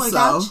 wait, you sleep on the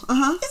couch?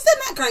 Is that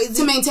not crazy?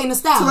 To maintain the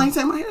style. to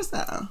maintain my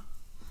hairstyle.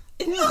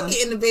 If you don't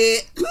get in the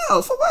bed.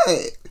 No, for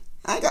what?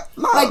 I got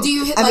no. Like, do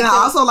you hit, and like, then I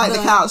the- also like the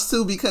the- couch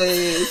too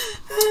because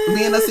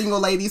being a single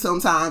lady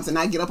sometimes, and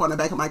I get up on the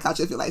back of my couch,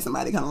 I feel like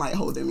somebody kind of like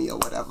holding me or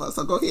whatever.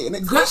 So go ahead.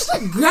 Next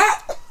question.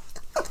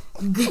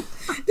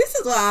 This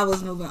is why I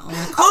was moving on.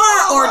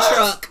 Car or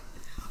truck?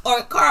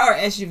 Or car or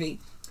SUV?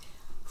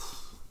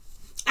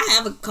 I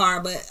have a car,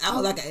 but I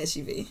would like an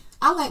SUV.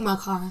 I like my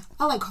car.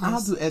 I like I'll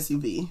cars. do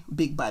SUV,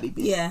 big body,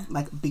 big, Yeah.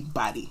 like big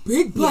body.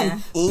 Big body.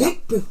 Yeah.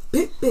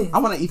 Big. I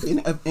want an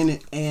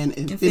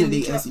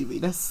Infinity truck. SUV.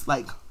 That's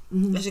like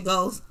That's your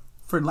goals.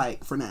 for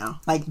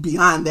now. Like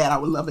beyond that, I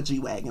would love a G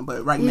wagon,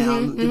 but right now,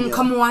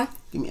 Come on.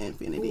 give me an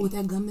Infinity. Ooh, with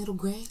that gunmetal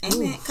gray.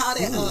 Amen. Call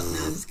that up. No,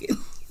 I'm just kidding.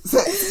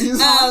 What you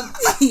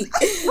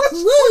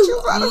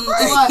about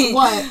to say?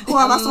 What? Who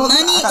am I supposed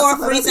to- Money I got or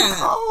somebody free to time?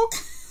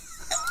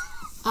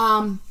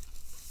 call?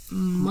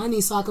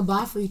 Money so I could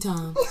buy free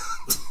time.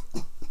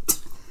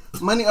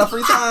 Money or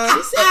free time?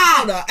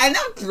 Hold on. And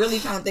I'm really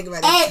trying to think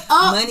about Hey, this.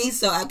 up. Money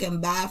so I can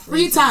buy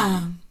Free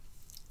time.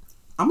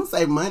 I'm gonna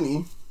say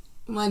money.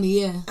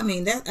 Money, yeah. I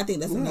mean, I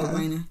think that's a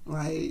no-brainer.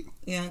 Like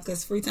Yeah,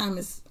 because free time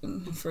is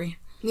free.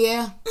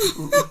 Yeah.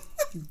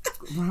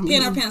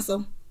 Pen or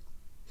pencil?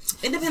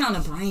 It depends on the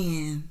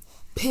brand.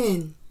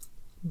 Pen.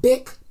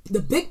 The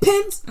big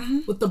pens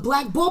with the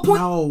black ballpoint.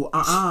 no,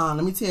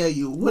 let me tell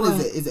you. What is What?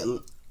 it? Is it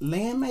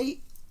Landmate?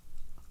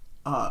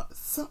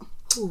 Some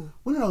Ooh.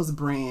 one of those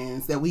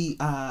brands that we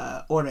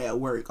order at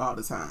work all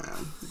the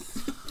time.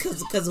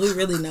 Because we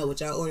really know what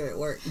y'all order at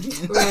work.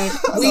 Right.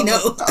 We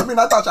know. I mean,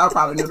 I thought y'all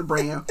probably knew the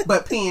brand,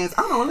 but pens.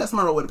 I don't know. Let's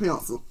murder with a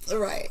pencil.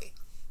 Right.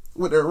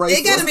 With the eraser.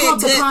 It gotta be a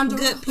called Taekwondo.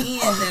 good pen.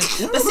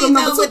 Yeah, But put see, a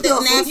number no, two with now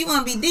pencils. if you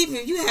want to be deep,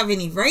 if you have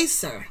an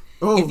eraser,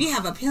 Oh. if you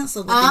have a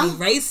pencil with an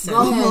eraser,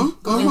 Go ahead.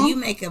 when you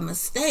make a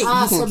mistake,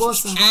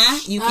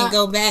 Sabosa. you can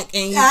go back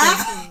and you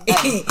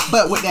can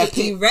But with that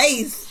pen,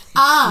 erase.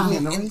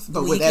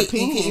 but with that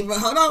pen,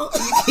 Hold on,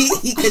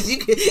 because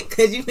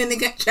you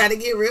finna try to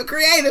get real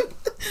creative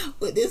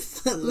with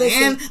this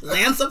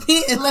Lancer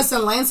pen.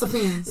 Listen, Lancer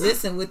pens.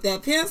 Listen, with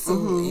that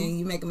pencil, and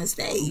you make a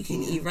mistake, you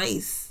can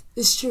erase.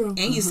 It's true.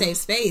 And you save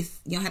space.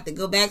 You don't have to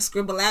go back,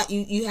 scribble out.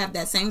 You have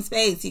that same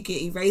space. You can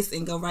erase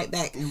and go right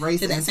back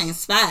to that same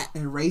spot.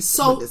 erase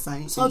So with the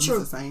same. so use true.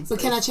 The same But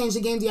can I change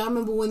the game? Do y'all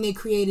remember when they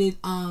created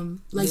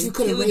like you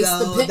could Here we erase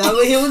go. the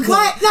pen? Here we go.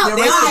 What? No,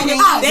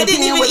 They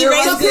didn't even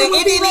erase the good.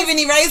 pen It didn't even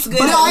erase good.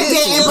 No, it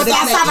Listen, didn't, but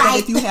that's all right.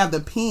 if you have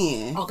the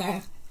pen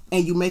Okay.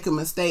 and you make a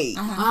mistake,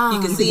 You can you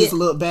can see just it.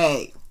 look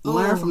back,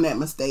 learn from that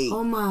mistake,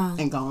 Oh my.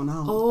 and go on.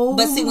 Oh.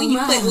 But see, when you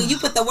my.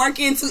 put the work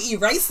in to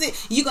erase it,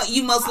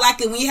 you most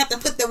likely when you have to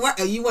put the work.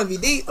 Oh, you want to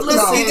be deep? No,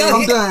 Listen, You go I'm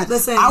ahead. done.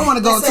 Listen, I want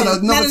to go to the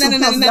number listen. 2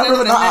 pencil. Get rid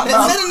of the-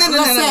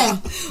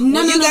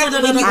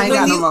 No. I ain't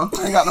got no more.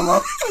 I ain't got no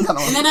more.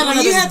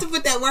 When you have to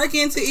put that work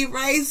in to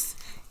erase,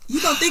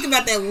 you gonna think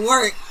about that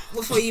work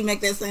before you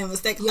make that same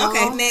mistake. Y'all,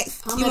 Okay,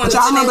 next. I'm You at want the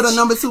to Y'all remember the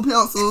number 2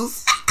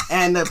 pencils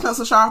and the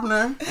pencil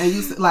sharpener, and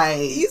used to go to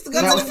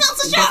the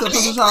pencil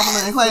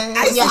sharpener. in class.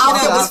 I used to Yeah, get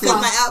outfit up was because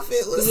fun. my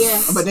outfit was.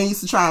 Yes. But then you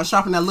used to try and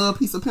sharpen that little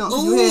piece of pencil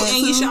Ooh, you had and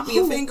you too. sharpen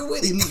your finger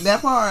with it.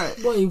 That part.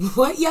 Wait,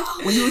 what, y'all?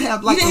 When you would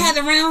have You like didn't have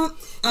the round.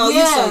 Oh, Yeah.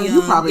 you so young.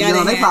 you probably Y'all young.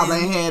 didn't They have probably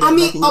them. ain't had it. I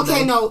mean, back in your okay,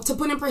 day. no. To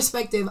put in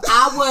perspective,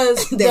 I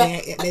was. They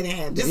didn't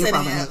have. Just They say they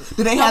probably have. had.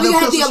 Did they No, have we the had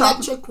pencil the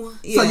sharpener? electric one.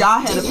 So y'all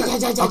had a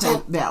Yeah.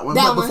 okay, that one.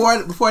 That But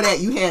one. before that,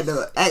 you had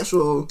the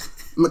actual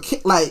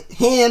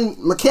hand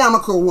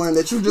mechanical one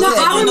that you just No, had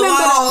I remember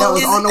that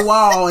was on the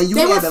wall, and you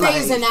They had were to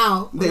phasing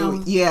out. They No.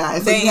 were, yeah,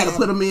 and so you had to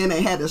put them in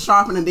and had to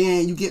sharpen, and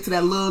then you get to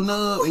that little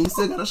nub, and you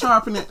still got to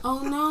sharpen it. Oh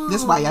no.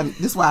 This why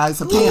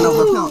it's a pen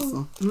over a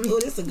pencil. Oh,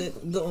 this is a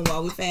good one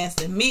while we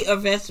fasting. Meat or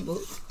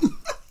vegetables?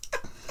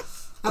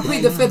 I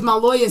plead the fifth. My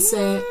lawyer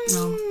said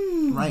no.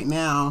 Right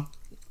now,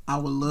 I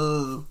would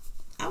love.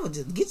 I would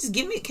just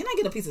give me. Can I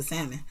get a piece of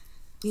salmon?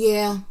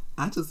 Yeah.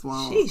 I just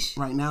want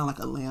right now like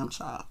a lamb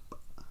chop.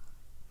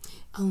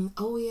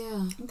 Oh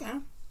yeah. Okay.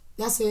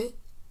 That's it.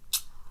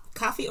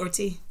 Coffee or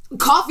tea?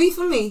 Coffee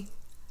for me.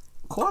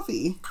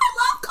 Coffee.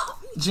 I love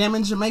coffee. Jam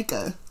in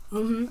Jamaica.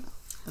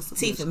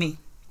 Tea for me.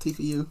 Tea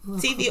for you.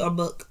 TV or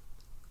book?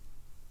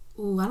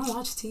 Ooh, I don't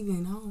watch TV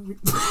and I don't.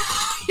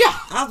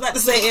 I was about to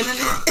say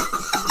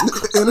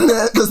internet.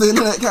 Internet. Does the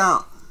internet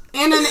count?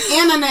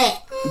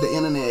 Internet. The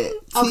internet.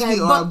 Okay,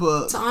 TV or a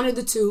book? To honor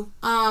the two.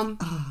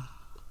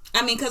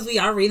 I mean, because we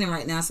are reading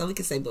right now, so we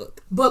can say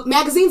book. Book.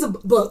 Magazine's a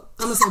book.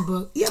 I'm gonna say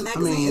book. Yeah,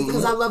 magazine.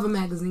 Because I love a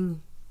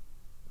magazine.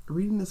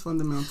 Reading is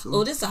fundamental.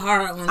 Oh, this is a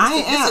hard one. I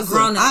ain't It's a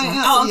grown up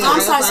one.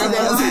 I'm sorry.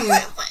 I'm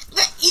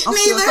Neither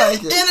still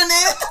thinking.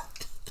 internet.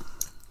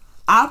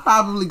 I'll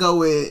probably go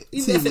with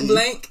You TV. left it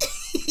blank.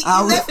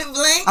 You left it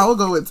blank. I will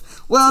go with.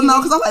 Well, no,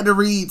 because I like to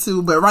read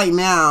too. But right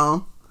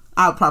now,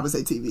 I'll probably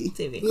say TV.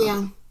 TV.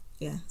 Yeah.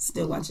 Yeah.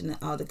 Still watching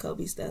all the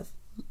Kobe stuff.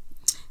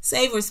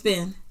 Save or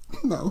spend?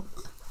 No.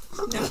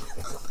 No.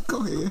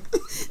 Go ahead.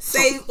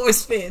 Save or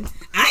spend?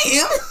 I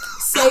am.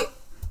 Say.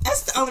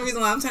 That's the only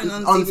reason why I'm turning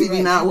on the On TV, TV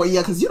right now? Well,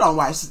 yeah, because you don't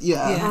watch.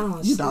 Yeah, Yeah, I don't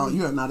watch you TV. don't.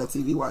 You are not a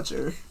TV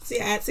watcher. See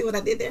what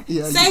I did there?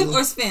 Yeah, you Save do.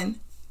 or spend?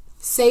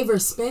 Save or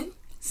spend?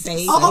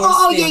 Save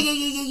Oh, or yeah.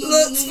 spend?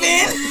 Look,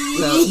 spend.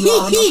 Yeah, you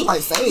already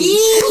like save.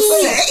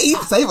 Save.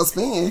 Save or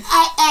spend.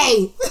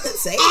 Hey.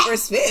 Save or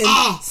spend?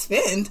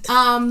 Spend.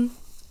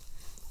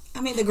 I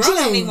mean, the grown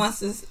up me wants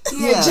to.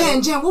 Yeah.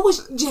 Jen, what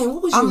was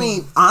yours? I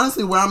mean,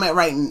 honestly, where I'm at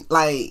right,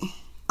 like,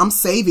 I'm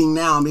saving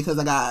now because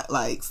I got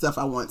like stuff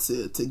I want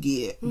to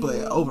get. But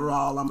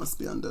overall, I'm a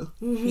spender.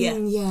 Yeah.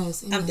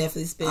 Yes. I'm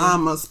definitely spending.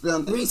 I'm a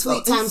spender. Retweet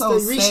It's times so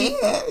three.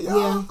 sad, y'all.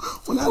 Yeah.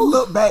 When I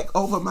look back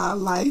over my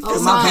life and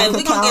Okay, my bank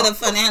we're gonna account, get a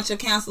financial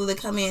counselor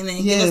to come in and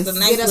Yes. give us a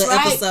nice Get us little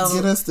right. episode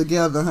get us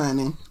together,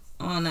 honey.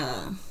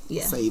 on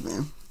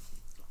Saving.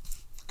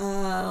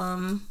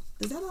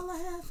 Is that all I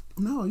have?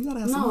 No, you gotta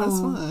have some more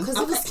fun. because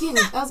I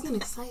was getting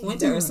excited.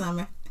 Winter or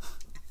summer?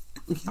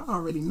 Y'all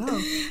already know.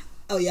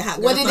 Oh yeah, hot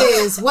girl What summer.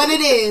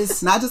 it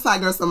is. Not just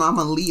hot girl summer. I'm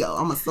a Leo.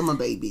 I'm a summer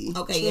baby.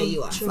 Okay, yeah,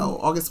 you are. So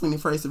August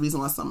 21st, the reason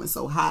why summer's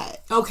so hot.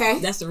 Okay.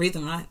 That's the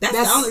reason why. That's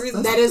the only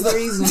reason. That is the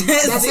reason.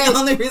 That's the it.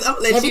 only reason. I'm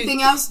gonna let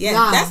Everything you, else, yeah,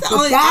 nah. that's the But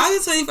only.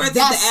 August 21st is the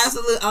that's-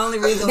 absolute only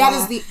reason. that why.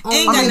 is the Ain't only- got I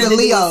mean, nothing the to do with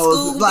Leos,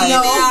 school like-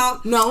 being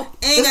out. No. Ain't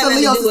It's got the nothing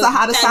Leos, to do it's the with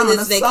hottest time of the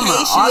fabulous summer.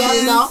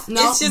 vacation. August-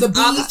 No. It's just The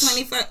beach. August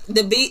 21st.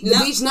 The beach. No,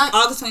 beach not-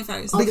 August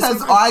 21st. Because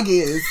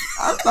August,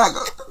 I'm like,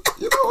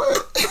 you know what?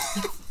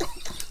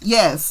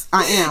 Yes,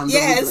 I am. the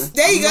Yes, reason.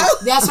 there you go.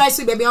 That's right,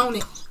 sweet baby. Own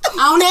it.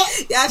 Own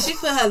it. Y'all, she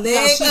put her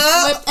Yeah, leg she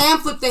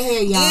up flipped the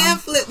hair, y'all.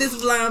 and flip this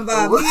blind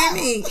bob. You hear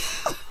me?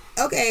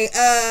 Okay.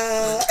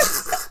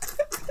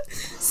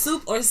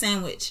 Soup or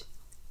sandwich?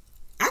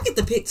 I get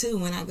to pick two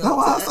when I go. That's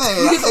what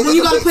I say. When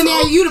you go to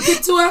Panera, you the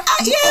pick tour?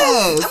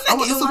 Yes, I'm I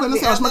want the not soup in the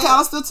getting sandwich.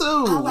 McAllister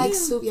too. I like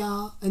soup,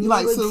 y'all. And You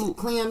like with soup?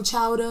 Clam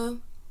chowder,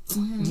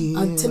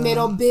 Yeah. a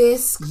tomato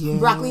bisque, Yes.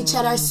 broccoli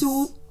cheddar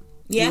soup.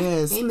 Yeah.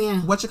 Yes.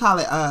 Amen. What you call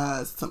it?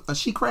 A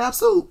she crab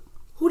soup.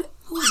 Who's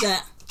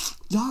that?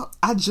 Y'all,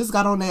 I just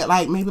got on that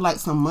maybe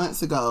some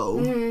months ago.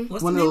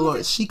 What's One the of the name of Lord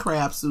it? she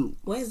crab soup.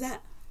 What is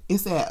that?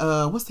 It's at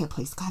what's that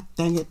place? God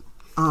dang it.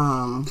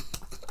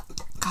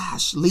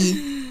 Gosh,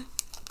 Lee.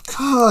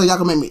 Oh, y'all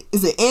gonna make me.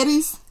 Is it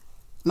Eddie's?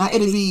 Not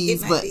Eddie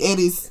V's, might but be.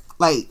 Eddie's.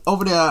 Like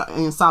over there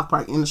in South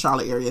Park in the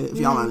Charlotte area. If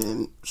y'all aren't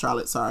in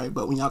Charlotte, sorry,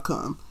 but when y'all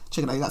come,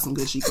 check it out. You got some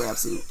good she crab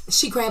soup.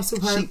 She crab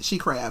soup, her. She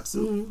crab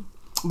soup.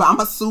 But I'm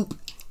a soup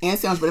and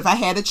sandwich. But if I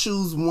had to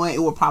choose one,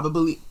 it would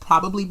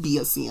probably be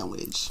a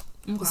sandwich.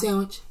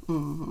 Sandwich.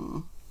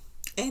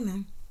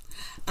 Amen.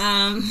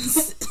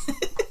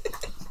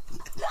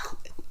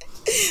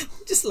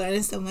 Just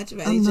learning so much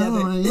about each other.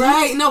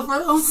 Right? No, for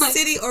real.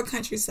 City or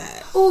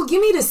countryside? Oh,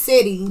 give me the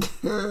city.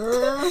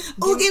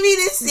 Oh, give me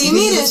this city. Give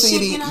me the City.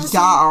 shit, you know what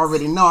I'm Y'all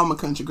already know I'm a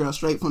country girl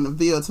straight from the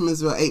Ville,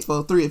 Timminsville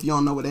 843 if you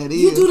don't know what that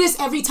is. You do this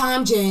every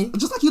time, Jen.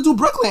 Just like you do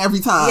Brooklyn every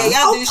time. Yeah,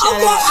 y'all do shout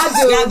Okay, out. I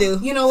do. Y'all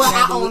do. You know what?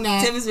 Y'all I do. own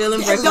that. Timminsville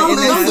and Yeah, Brooklyn.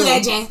 don't do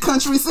that, Jen.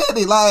 Country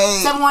City, like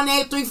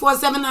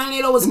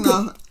 718-347-9880 was you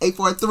good. know,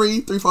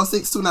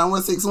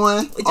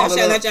 843-346-29161. Would y'all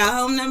shout out y'all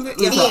home number?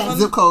 Yeah. Yeah.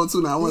 Zip code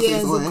Yeah,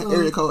 29161. zip code.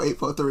 Area code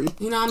 843.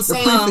 You know what I'm The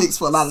saying? prefix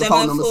for a lot of the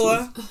phone numbers.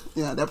 74.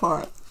 Yeah, that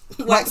part.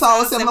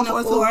 Waxhaw, Waxhaw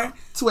 704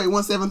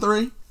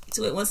 28173.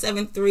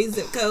 28173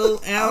 zip code.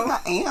 I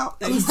am.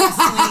 But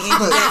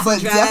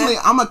But definitely,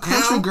 I'm a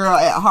country girl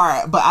at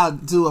heart. But I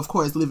do, of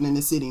course, living in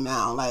the city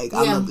now. Like,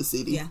 I Yeah. love the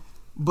city. Yeah.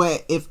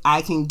 But if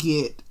I can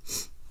get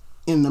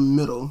in the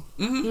middle,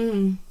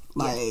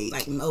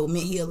 like old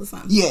Mint Hill or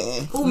something.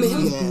 yeah. Oh, man, it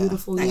was Yeah.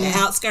 beautiful. Like Yeah. the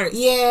outskirts.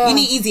 Yeah. You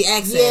need easy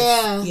access.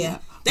 Yeah. Yeah.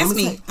 That's Let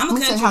me. I'm a let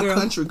me country say how girl.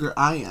 country girl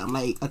I am.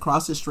 Like,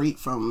 across the street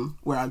from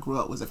where I grew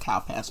up was a cow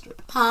pasture.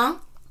 Huh?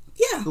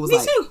 Yeah, It was me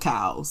like too.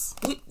 cows.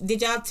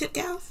 Did y'all tip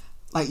cows?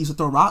 Like, used to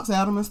throw rocks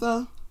at them and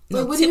stuff.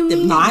 Wait, what do tip you them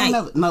mean? No, I at ain't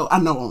night. never. No, I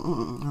know.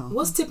 No.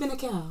 What's tipping a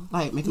cow?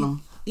 Like making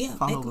them Yeah,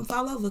 fall make over. them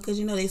fall over because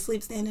you know they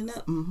sleep standing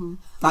up.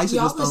 I used to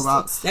Y'all just throw was-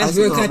 rocks. That's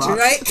real country,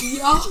 right?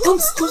 Y'all, I'm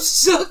so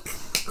shook.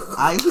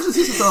 I used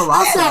to throw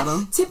rocks at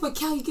them. Tip a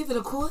cow, you give it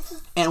a quarter?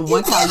 And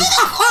one time,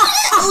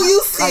 Oh,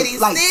 you city,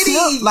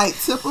 city.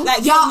 tip them. Like,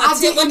 Y'all, y'all, I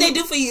what didn't- they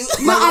do for you?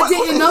 No, I what-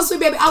 didn't know, sweet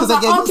baby. I was 'Cause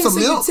like, they gave okay, you some so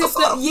you milk or tipped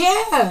up. something?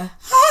 Yeah.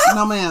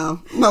 No,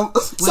 ma'am. No.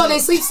 So they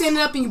sleep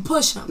standing up and you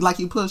push them. like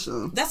you push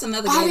them. That's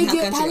another How game. they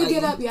get? How country they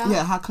get are you? up, y'all?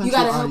 Yeah, how country You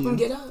gotta are help you? them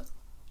get up.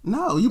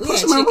 No, you We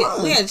push had, them and chicken,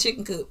 run. we had a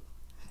chicken coop.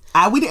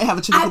 We didn't have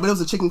a chicken coop, but it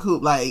was a chicken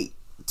coop like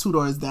 2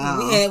 doors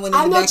down. We had one in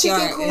I the know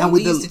backyard, chicken coop. and And we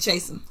with used the- to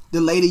chase them. The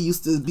lady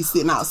used to be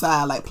sitting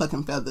outside like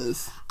plucking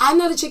feathers. I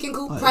know the chicken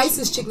coop.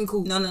 Price's chicken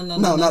coop. No,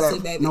 No,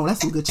 sweet baby. no, that's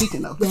some good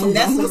chicken though. That's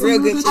some real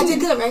good I chicken. did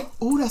good, right?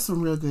 Oh, that's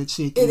some real good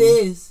chicken. It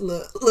is.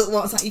 Look,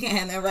 want some? You can't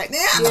have that right now.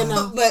 Yeah,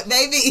 no. But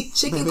baby,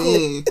 Chicken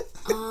coop.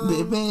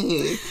 Baby,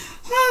 baby.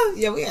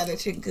 yeah, we had a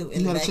chicken coop in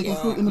You the had a chicken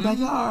backyard. coop in the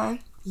backyard.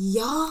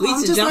 Y'all, We I'm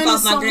used to just jump learning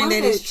off my so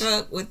granddaddy's much.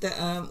 truck with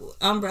the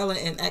umbrella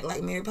and act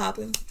like Mary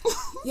Poppins.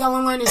 Y'all,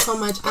 I'm learning so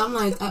much. I'm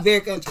like, Very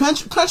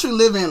country. Country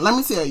living. Let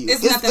me tell you,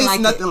 It's nothing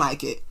like nothing it.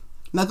 like it.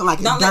 Nothing like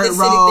it. Don't let Dirt the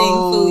city thing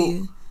road. fool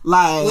you.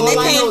 Like When they I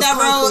know paved it's that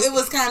road, concrete. it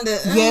was kind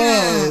of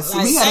yes,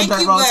 like, we had a thank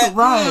dirt you, road but, too.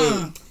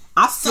 Right.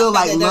 I still something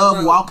like like that love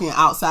road. walking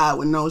outside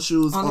with no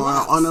shoes On the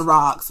rocks. on the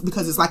rocks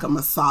because it's like a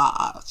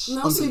massage.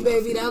 no, on sweet the-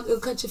 baby, that'll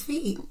cut your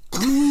feet.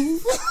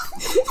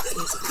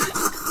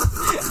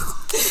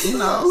 You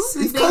know,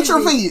 Sweet it's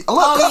country baby. feet.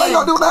 What Oh, the yeah.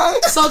 don't do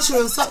that? So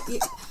true. So yeah.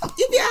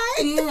 You be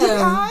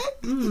alright.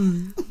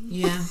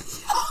 Yeah. Yeah.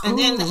 And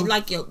then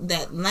like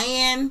that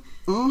land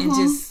and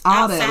just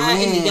All that outside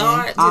in the land,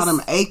 yard. all Just,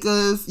 them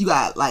acres. You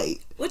got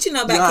like what you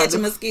know about yard-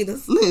 catching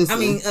mosquitoes? listen. I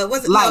mean,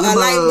 what's it lightning called? A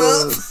light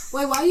bulb. bugs.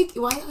 Wait,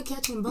 why y'all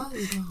catching bugs?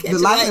 though? Catch The a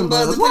lightning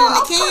bugs. and Well, put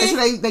I'm it in a pretty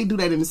can. sure they do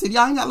that in the city.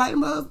 Y'all ain't got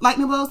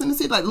lightning bugs in the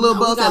city, like the little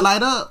No, we bugs that got-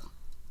 light up.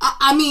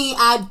 I mean,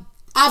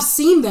 I've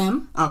seen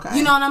them. Okay.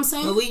 You know what I'm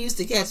saying? But we used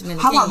to catch them in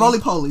the How about can. roly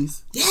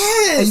polies?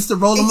 Yes. They used to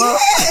roll them up.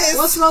 Yes.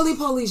 What's roly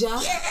polies,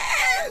 y'all?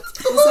 Yes.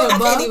 What's that, I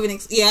bug? can't even.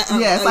 Yeah,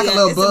 Yeah, it's like a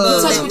little it's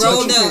bug. Touch that with your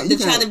rolled hand. up. You To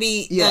can- try to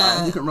be you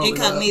can roll it up.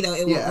 incognito.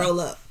 It Yeah. would roll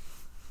up.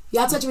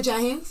 Y'all touch it with your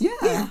hands? Yeah.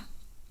 Yeah.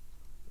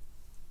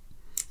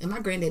 And my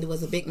granddaddy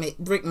was a big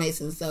brick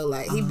mason, so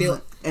like he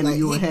built, and like,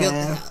 you he would built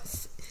the have-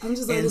 house. I'm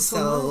just And learning so-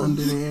 so much.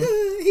 Under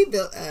there. He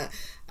built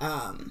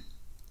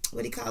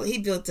what do you call it? He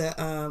built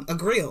a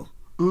grill.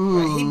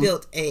 Right?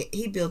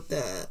 He built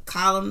the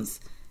columns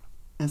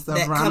And stuff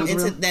that around come the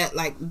into grill. that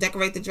like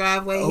decorate the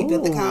driveway. He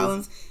built the Oh.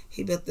 columns.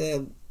 He built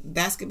the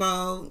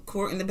basketball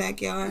court in the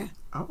backyard.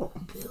 Oh.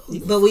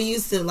 But we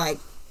used to like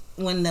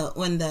when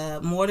the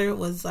mortar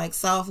was like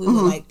soft, we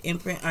would like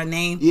imprint our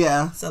name.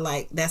 Yeah. So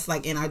like that's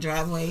like in our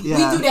driveway.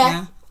 Yeah. We do that.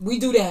 Yeah. We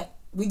do that.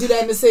 We do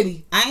that in the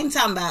city. I ain't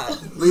talking about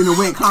In the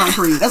wet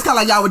concrete. That's kind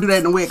of like y'all would do that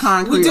in the wet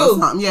concrete We do. or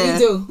something. Yeah. We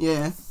do.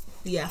 Yeah.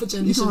 yeah. Put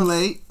your You can initials.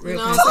 relate. You know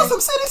Real what So I'm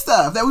some city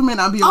stuff that we may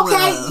not be aware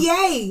Okay, of.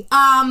 yay.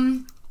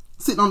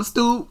 Sitting on the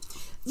stoop.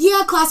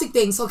 Yeah, classic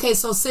things. Okay,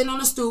 so sitting on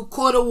the stoop,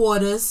 quarter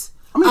waters.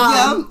 I mean,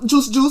 yeah,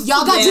 juice.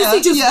 Y'all got Yeah.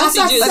 juicy juice. Yeah, That's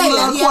what I juicy say juice.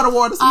 that. Like Yeah. quarter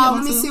waters. Yeah,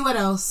 Let me too. see what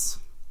else.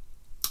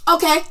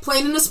 Okay,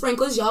 playing in the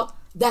sprinklers, y'all.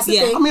 That's the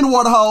Yeah. thing. I mean, the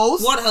water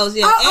hose. Water hose,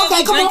 yeah. Oh, And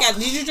okay, we come drink on. out.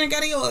 Did you drink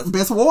out of yours?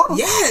 Best water.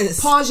 Yes.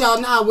 Pause,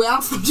 y'all. Now, where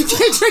I'm from, you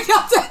can't drink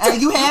out that.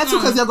 And you had to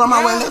because your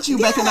grandma wouldn't let you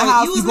back in the Yeah,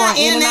 house. you was going not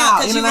in and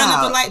out 'cause in you and run up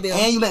out. the light bill.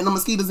 And you letting the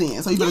mosquitoes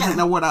in. So you better Yeah. drink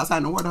that water outside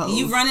in the water hose.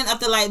 You running up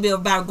the light bill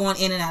by going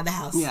in and out of the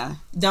house. Yeah.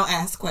 Don't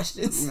ask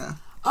questions. Yeah.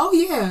 Oh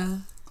yeah,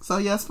 So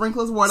yeah,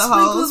 sprinklers, water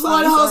sprinklers, hose.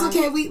 water fine, hose. fine.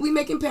 Okay, we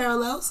making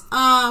parallels.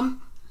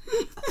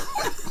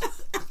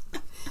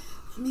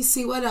 Let me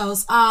see what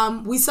else.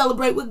 We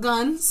celebrate with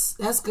guns.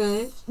 That's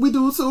good. We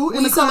do too.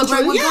 In We the country.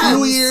 celebrate with Yeah. guns.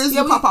 New Year's,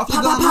 Yeah, you pop off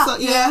your guns and stuff.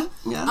 Yeah.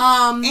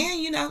 Yeah. And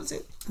you know,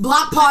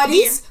 Block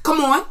parties.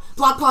 Come on,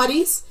 block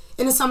parties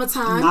in the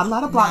summertime. Not a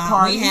lot of block Nah,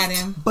 parties. we had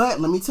him.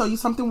 But let me tell you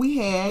something we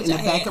had in the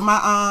y'all back had?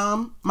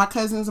 of my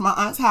cousins and my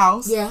aunt's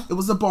house. Yeah. It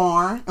was a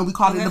barn and we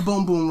called it the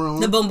boom boom room.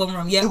 the boom boom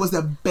room. Yeah. It was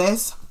the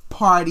best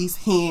parties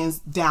hands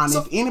down. So-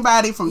 if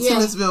anybody from Yeah.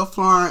 Tillsville,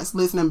 Florence,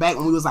 listening back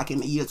when we was like in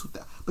the year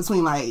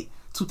between like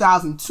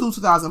 2002,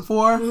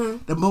 2004,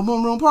 the boom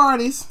boom room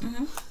parties.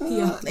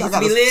 Yeah. They used to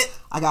be lit.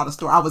 I got a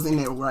story. I was in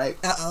there, right?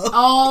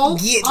 Oh,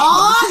 Get it.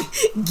 oh,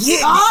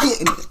 Get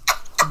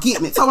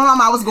Getting it. So my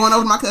mom, I was going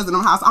over to my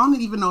cousin's house. I don't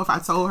even know if I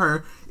told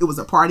her it was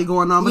a party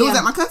going on, but it was Yeah.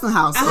 at my cousin's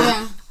house. So-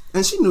 Yeah.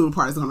 And she knew the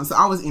party was going on, so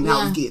I was in there,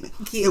 I was Yeah. getting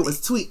it. It was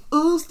tweet,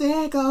 oops,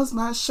 there goes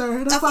my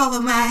shirt up up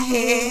over my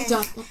head.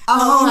 Don't-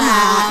 oh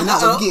my. And I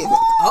Uh-oh. was getting it.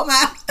 Oh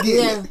my.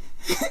 Getting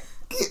Yeah.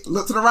 it.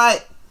 Look to the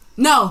right.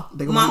 No,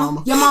 There go my Mama.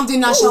 mama. your mom did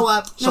not show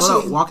up. No, Showed she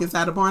up, didn't. walk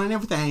inside the barn and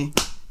everything.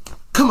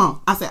 Come on.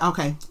 I said,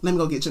 okay, let me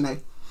go get Janae.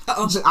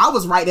 Uh-oh. I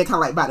was right there, kind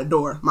of like by the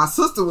door. My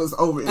sister was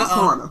over in the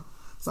corner,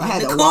 so I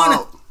had the to corner.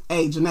 walk.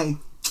 Hey, Janae,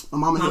 my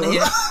mama Mama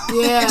here.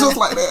 Yeah. Just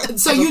like that.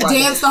 So Just you like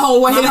danced that. the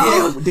whole way Mama,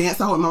 home. Yeah, dance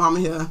the whole. My mama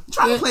here.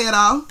 Try Yeah. to play it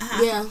off.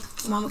 Yeah.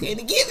 Mama came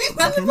to get me from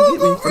the Can boom you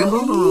get me boom from the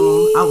room. boom boom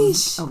room?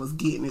 I was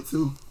getting it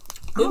too.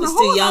 I We don't was know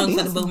who too young for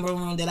the dancing. boom boom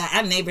room. That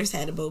our neighbors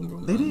had a boom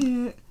boom They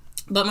room. did.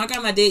 But my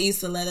grandma did used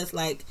to let us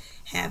like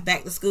have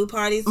back to school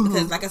parties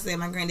because, like I said,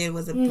 my granddad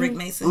was a brick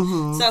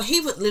mason, so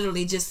he would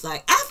literally just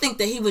like, I think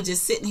that he would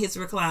just sit in his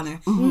recliner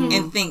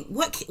and think,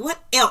 what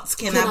else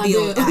can I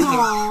build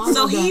out here?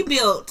 So he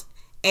built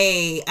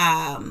a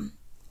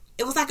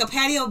it was like a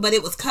patio, but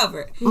it was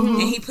covered,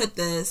 and he put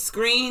the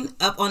screen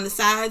up on the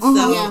sides,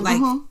 so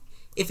like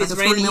if it's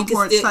raining, you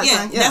can still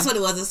that's what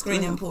it was, a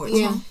screen porch.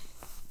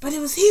 But it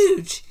was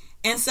huge,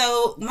 and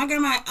so my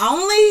grandma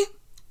only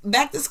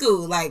back to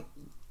school like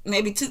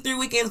maybe 2-3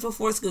 weekends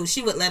before school,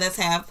 she would let us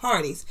have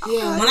parties.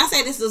 When I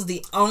say this was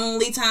the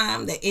only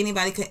time that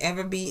anybody could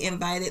ever be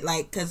invited,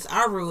 like, because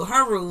her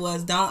rule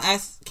was, don't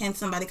ask, can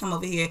somebody come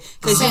over here,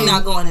 because you're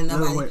not going to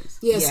nobody.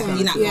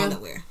 You're not going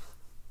nowhere.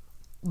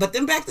 But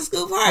then back to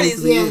school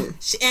parties,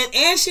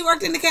 and she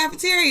worked in the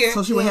cafeteria,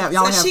 so she would have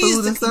y'all have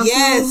food and stuff.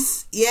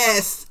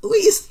 Yes, we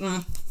used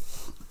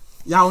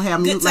y'all would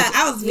have good time.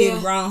 I was being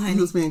grown, honey.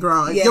 You was being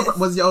grown.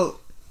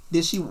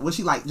 Was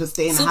she like just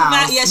stay in the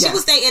house? Yeah, she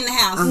would stay in the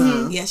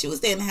house. Yeah, she would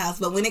stay in the house.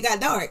 But when it got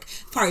dark,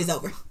 party's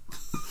over.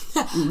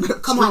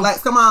 Come on.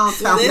 Time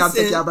for y'all to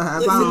take y'all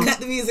behind on. Cut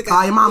the music off.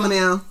 Call your mama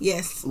now.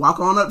 Yes. Walk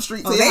on up the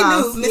street to your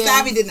house. They knew. Miss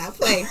Ivy did not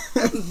play.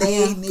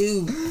 They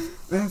knew.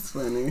 That's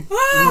funny.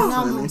 I'm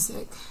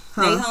homesick.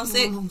 They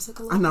homesick? I'm homesick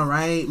a lot. I know,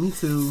 right? Me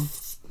too.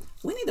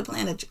 We need to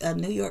plan a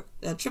New York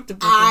trip to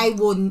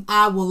Brooklyn.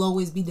 I will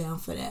always be down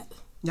for that.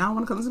 Y'all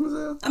want to come to see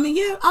myself? I mean,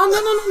 yeah. Oh, no.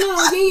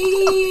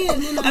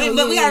 Yeah. I mean,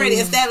 but we already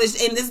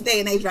established in this day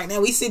and age right now,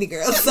 we city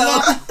girls,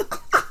 so.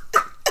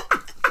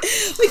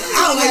 We can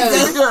always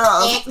city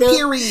girls,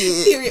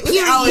 period. We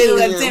can always go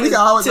to Timmonsville. We can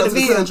always go to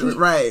the country,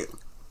 right.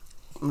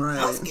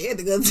 I'm scared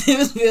to go to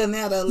Timmonsville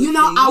now, though. You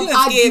know,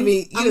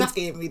 you done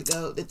scared me to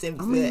go to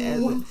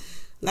Timmonsville.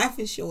 Life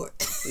is short.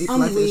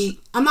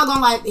 I'm not gonna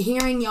lie.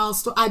 Hearing y'all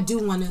story, I do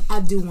wanna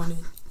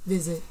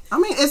visit. I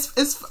mean,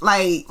 it's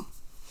like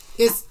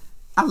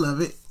I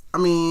love it. I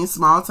mean,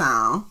 small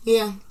town.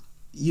 Yeah.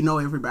 You know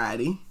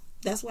everybody.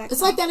 That's why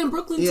it's like that in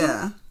Brooklyn too.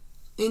 Yeah.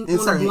 In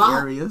certain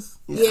areas.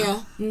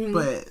 Yeah.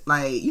 But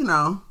like,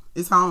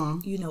 it's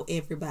home. You know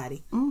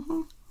everybody. I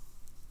mean,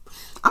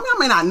 I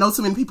may not know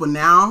too many people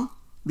now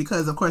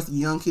because, of course, the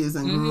young kids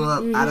and grew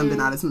up. I done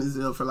been out of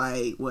Smithsville for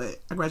like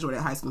I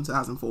graduated high school in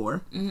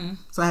 2004,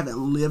 so I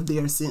haven't lived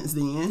there since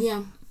then.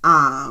 Yeah.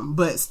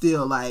 But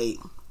still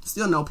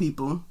know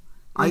people.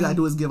 All you gotta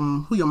do is give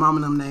them who your mom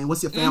and them name.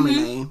 What's your family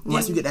name?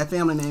 Once you get that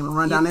family name and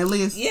run down that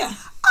list. Yeah.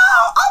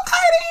 Oh,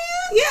 okay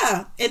then.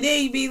 Yeah, and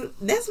then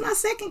that's my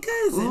second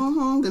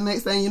cousin. The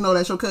next thing you know,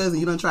 that's your cousin.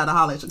 You done try to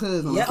holler at your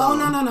cousin. Yep. Oh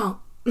no.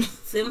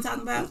 See what I'm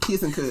talking about?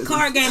 Kissing cousins.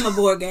 Card game or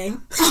board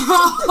game?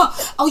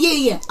 Oh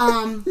yeah.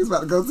 He's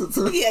about to go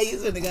to. Yeah,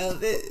 he's gonna go.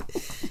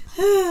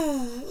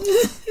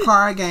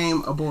 Card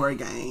game or board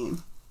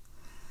game?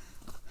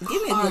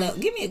 Give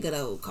me a good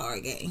old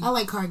card game. I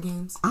like card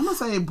games. I'm gonna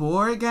say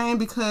board game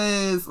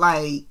because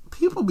like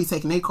people be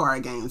taking their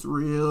card games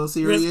real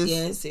serious.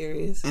 Yeah,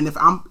 serious. And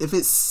if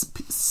it's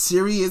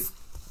serious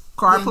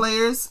card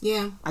players,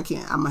 I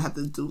can't. I'm gonna have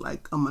to do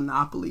like a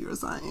Monopoly or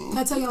something. Can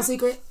I tell y'all a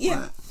secret?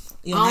 Yeah.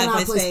 You don't know how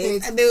to play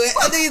spades. I do it.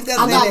 I think he's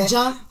gonna I got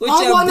jumped. With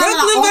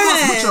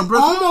your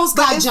Brooklyn almost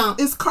got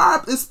jumped. Is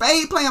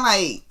spade playing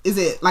like? Is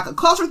it like a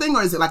culture thing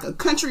or is it like a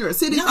country or a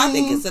city thing? I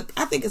think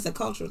it's a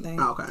cultural thing.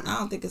 Oh, okay. I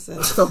don't think it's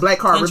a. So black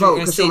card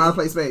revoked because she don't know how to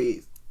play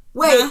spades.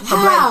 Wait,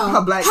 how?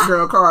 Her black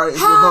girl card is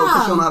revoked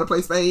because she don't know how to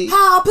play spades.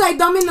 How I play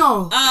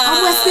domino?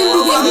 I'm West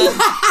Indian.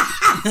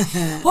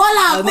 Hold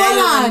on.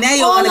 Now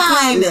you want to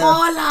claim that.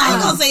 Hold on. I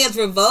ain't gonna say it's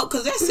revoked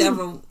because there's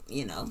several,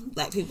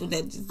 black people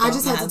that just I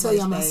just had to tell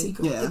y'all my spades.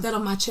 secret. Put that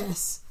on my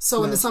chest.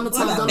 So in the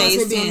summertime, don't phase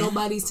let it be 10? on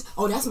nobody's.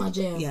 Oh, that's my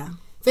jam. Yeah.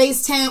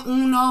 Phase 10,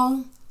 Uno.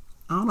 I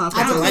don't know. I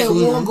can play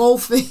war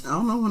golfing. I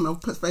don't know when no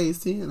phase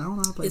 10. I don't know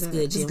how to play it's that.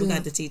 Good, Jim. We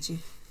got to teach you.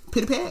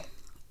 Pitty pat.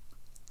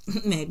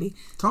 Maybe.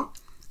 Talk.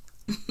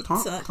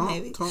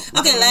 Maybe.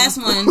 Okay, last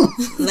one.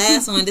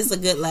 This is a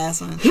good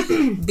last one.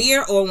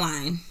 Beer or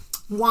wine?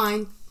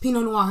 Wine.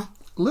 Pinot Noir.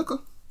 Liquor.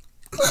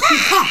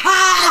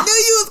 I knew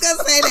you was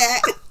gonna say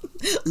that.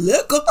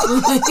 Liquor.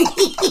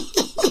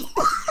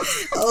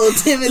 Oh,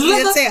 Timothy.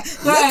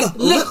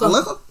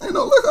 Liquor. Ain't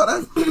no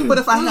liquor. But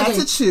if I had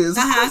to choose,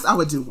 I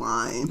would do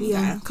wine.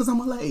 Yeah. Because I'm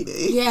a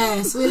lady.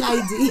 Yes, we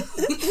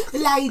ladies.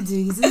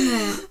 Ladies, isn't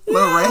it?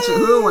 Little ratchet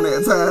hood one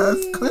at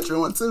times. Country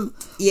one too.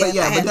 Yeah, but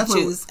I had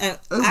definitely to choose.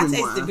 I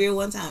tasted beer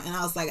one time and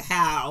I was like,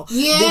 how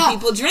do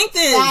people drink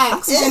this?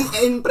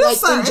 And but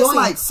it's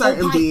like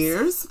certain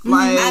beers.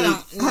 Like,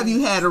 have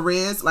you had a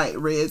Red's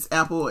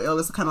apple ale?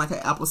 It's kind of like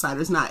an apple cider.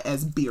 It's not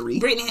as beery.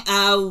 Brittany,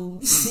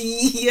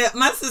 yeah,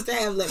 my sister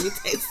have let me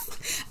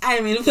taste. I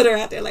didn't mean to put her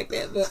out there like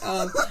that, but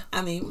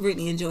I mean,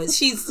 Brittany enjoys.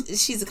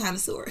 She's a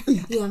connoisseur.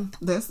 Yeah.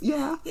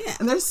 Yeah.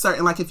 And there's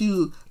certain, like, if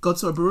you go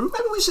to a brewery,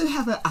 maybe we should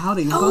have an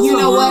outing. Oh, you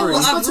know what?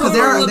 Because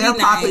they're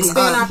popping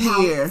up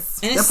here. And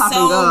they're it's popping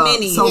so up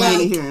many. so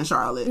many here in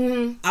Charlotte.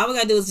 All we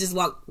gotta do is just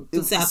walk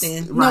through South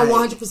End. Right. No,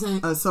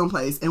 100%.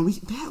 Someplace,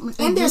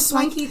 and they're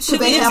swanky too.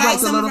 They have like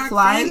the some of little our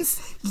flights.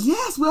 friends?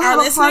 Yes, we'll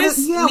Our have a party.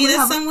 listeners Yeah, meet we us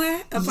have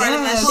somewhere. A part of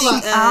my yes,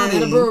 chic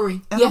outing at a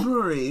brewery. At Yeah. a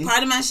brewery.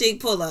 Part of my chic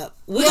pull up.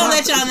 We're gonna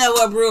let y'all know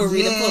what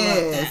brewery to pull up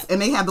at.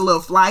 And they have the little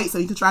flight, so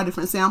you can try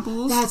different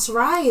samples. That's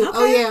right. Okay.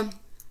 Oh yeah.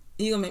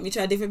 You gonna make me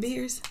try different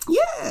beers?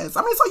 Yes,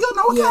 I mean, so you'll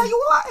know what kind you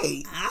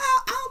like. I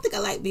don't think I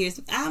like beers.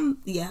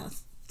 Yeah.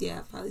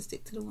 I'll probably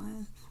stick to the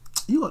wine.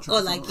 You gonna try?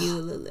 Or like you, a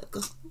little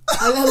liquor.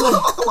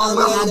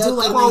 I do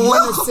like my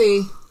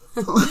Hennessy.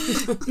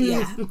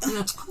 Yeah.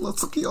 Little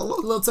tequila,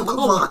 Little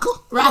tequila. vodka,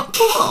 Right.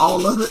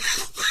 all of it.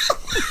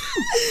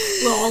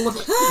 All of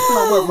it.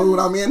 What mood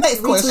I'm in?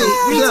 Next question.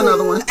 Is there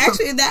another one?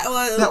 Actually, that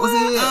was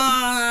it.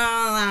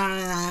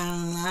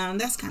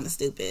 That's kind of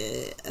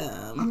stupid.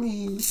 I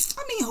mean,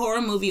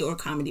 horror movie or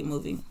comedy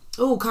movie.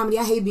 Oh, comedy.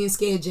 I hate being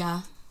scared,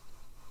 y'all.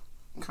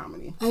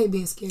 comedy. I hate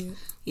being scared.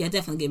 Yeah,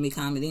 definitely give me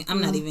comedy.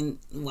 I'm not even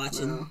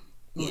watching.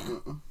 Yeah,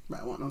 But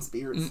I want no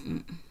spirits.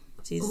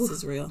 Jesus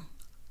is real.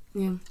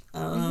 Yeah.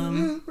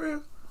 Oh,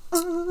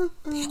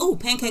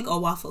 pancake or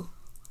waffle?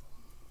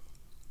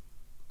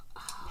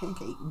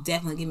 Pancake.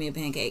 Definitely give me a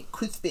pancake.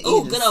 Crispy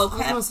Oh, edges. good old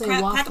I was gonna say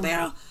Cracker waffle.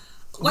 Barrel.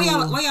 Where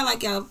y'all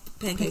like y'all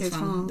pancakes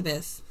from the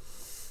best?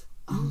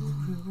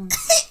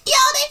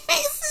 Y'all, they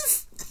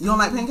faces. You don't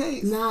like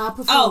pancakes? Nah, I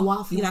prefer a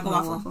waffle. You like a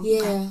waffle?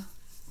 Yeah.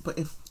 But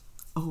if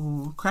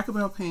Cracker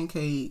Barrel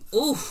pancakes.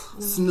 Ooh,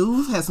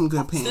 Snooze has some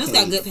good pancakes. Snooze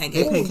got good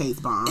pancakes. Their pancakes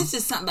bomb. it's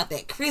just something about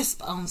that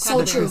crisp on So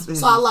Cracker true. Barrel.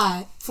 So I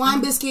lied.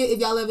 Flying Biscuit, if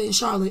y'all live in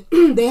Charlotte,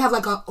 they have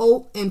like a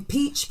oat and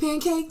peach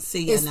pancake.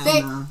 See, yeah, it's no,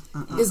 thick.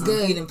 It's You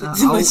good. didn't put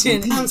too much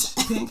in it.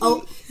 Pancake.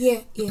 Oh,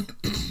 yeah.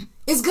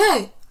 It's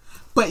good.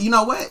 But you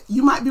know what?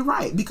 You might be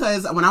right,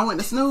 because when I went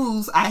to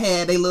Snooze, I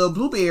had a little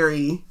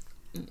blueberry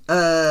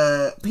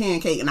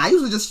pancake, and I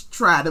usually just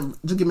try to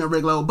just give me a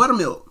regular old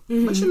buttermilk.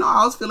 But you know,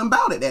 I was feeling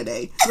about it that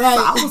day. Right.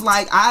 So I was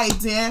like, I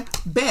did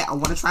bet I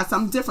want to try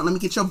something different. Let me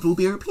get your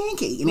blueberry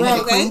pancake. And it had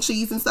Right. cream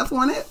cheese and stuff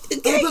on it.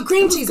 They put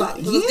cream cheese on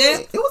it. Yeah,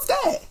 good? it was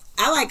good.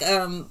 I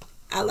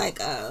like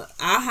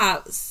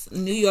IHOP's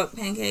New York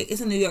pancake.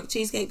 It's a New York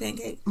cheesecake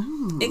pancake.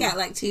 It got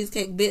like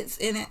cheesecake bits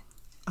in it,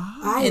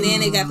 and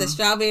then it got the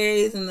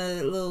strawberries and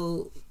the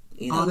little,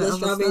 All that little other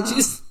strawberry stuff?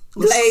 juice.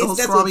 Little Glaze.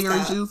 That's strawberry what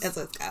it's called. juice? That's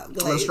what it's called.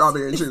 Little Glaze.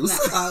 strawberry juice.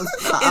 It's not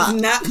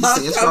You called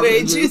said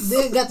strawberry juice.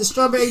 They got the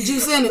strawberry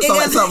juice in it. So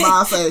like something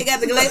I say. It got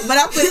the glaze, but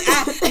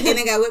and then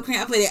it got whipped cream.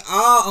 I put it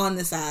all on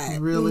the side.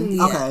 Really?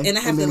 Yeah. Okay. And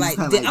I have then to you like,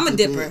 kinda I'm a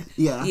dip dipper. it.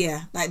 Yeah.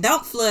 Yeah. Like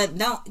don't flood,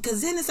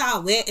 because then it's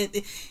all wet.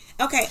 Okay.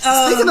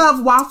 Speaking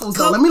of waffles,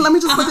 though, let me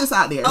just put this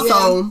out there. Okay.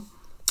 So,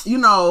 you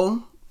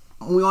know,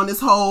 we on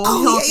this whole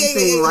healthy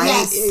thing,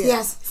 right?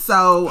 Yes.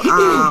 So,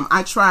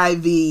 I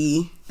tried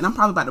and I'm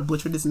probably about to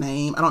butcher this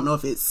name. I don't know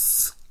if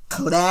it's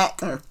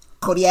Kodiak or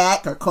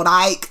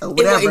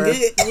whatever.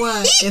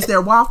 What? It's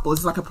their waffles.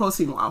 It's like a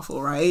protein waffle,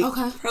 right?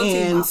 Okay.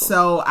 Protein waffle.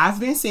 So I've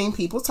been seeing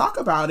people talk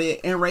about it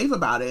and rave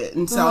about it.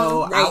 And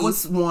so I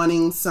was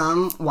wanting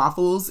some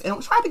waffles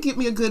and tried to get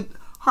me a good,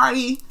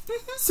 hearty,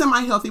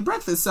 semi-healthy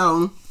breakfast.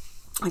 So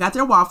I got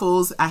their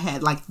waffles. I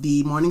had like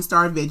the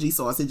Morningstar veggie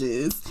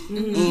sausages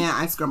and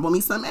I scrambled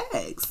me some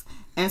eggs.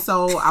 And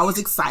so I was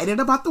excited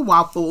about the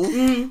waffle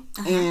and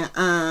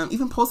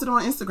even posted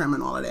on Instagram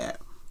and all of that.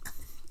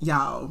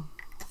 Y'all,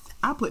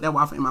 I put that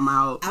waffle in my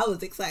mouth. I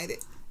was excited.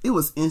 It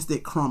was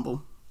instant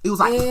crumble. It was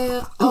like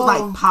Yeah. it was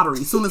like pottery.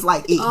 As soon as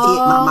like it hit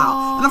my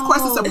mouth, and of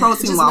course it's a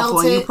protein Just waffle,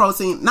 and melted. you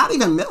protein not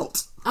even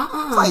melt.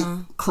 It's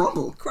like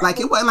crumble. Like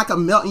it wasn't like a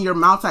melt in your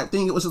mouth type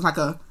thing. It was just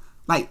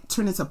like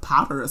turned into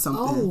powder or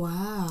something. Oh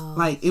wow.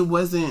 Like it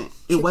wasn't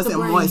brain.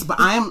 moist. But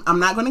I'm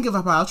not gonna give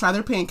up. I'll try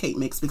their pancake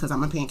mix because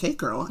I'm a pancake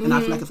girl, and I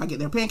feel like if I get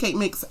their pancake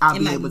mix, I'll It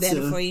be might able be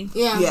better to. for you.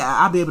 Yeah.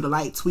 I'll be able to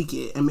like tweak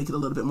it and make it a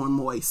little bit more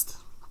moist.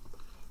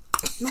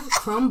 Not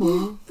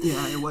crumble.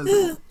 Yeah, it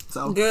wasn't.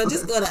 So Girl,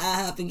 just go to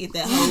IHOP and get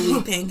that whole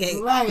wheat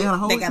pancake. Right. They got a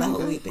whole They got a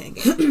pancake? whole wheat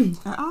pancake.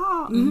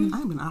 I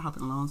ain't been IHOP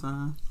in a long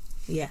time.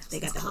 Yeah, they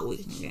got the whole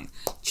wheat pancake.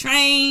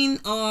 Train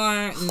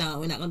or no,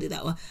 we're not gonna do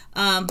that one.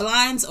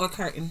 Blinds or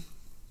curtain?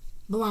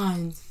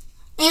 Blinds.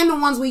 And the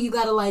ones where you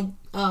gotta like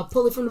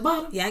pull it from the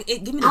bottom. Yeah,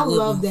 give me the I wood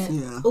love one. that.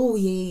 Yeah. Oh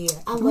yeah.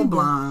 I We love that.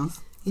 blinds.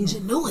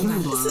 Ingenuity.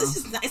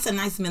 It's a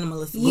nice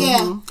minimalist.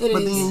 Yeah, it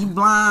But is. then you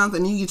blinds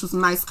and you get you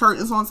some nice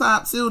curtains on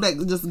top too that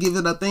just give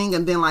it a thing,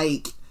 and then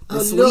like the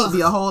A suite look.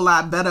 be a whole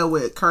lot better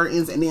with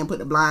curtains, and then put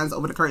the blinds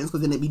over the curtains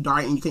because then it'd be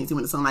dark and you can't see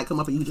when the sunlight come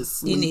up, and you just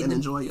sleep and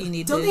enjoy it. You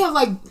need Don't to. they have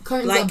like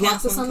curtains Like that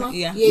block the gas on sunlight?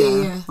 yeah.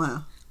 Yeah.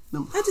 Well,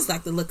 I just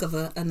like the look of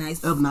a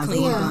nice Of nice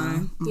clean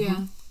blind.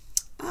 blind.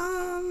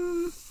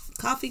 Yeah.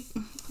 Coffee.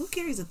 Who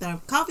carries a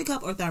coffee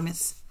cup or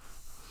thermos?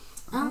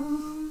 I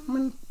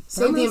mean,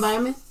 Save the thermos,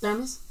 environment.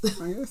 Thermos.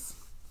 I guess.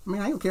 I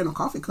mean, I don't care no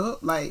coffee cup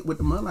like with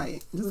the mud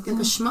light. Just Like a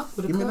schmuck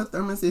with a give me the cup.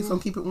 thermos. It's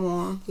gonna keep it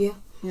warm. Yeah.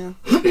 Yeah.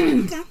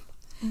 Okay.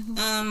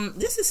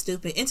 This is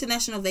stupid.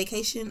 International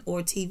vacation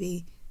or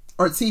TV.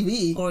 Or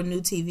TV. Or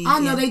new TV. I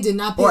know they did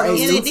not pay Or a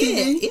Yeah, new they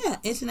TV. did. Yeah,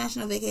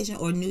 international vacation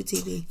or new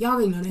TV. Y'all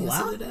already know they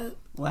Wow. said that.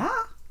 Wow.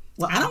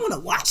 Well, I don't want to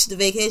watch the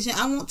vacation.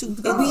 I want to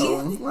go.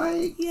 Oh,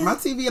 like Yeah. my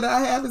TV that I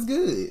have is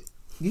good.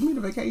 Give me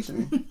the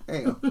vacation.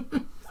 Hell.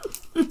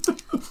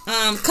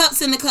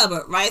 Cups in the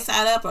cupboard, right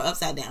side up or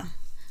upside down?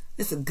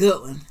 It's a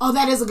good one. Oh,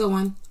 that is a good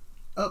one.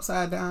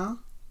 Upside down.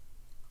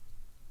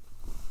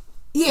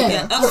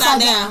 Yeah,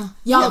 upside down.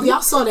 Y'all, if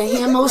y'all saw the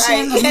hand motion Right,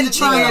 of you had me to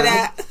figure trying it to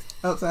out.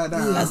 Upside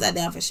down. Upside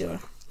down for sure.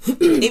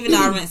 Even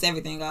though I rinse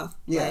everything off.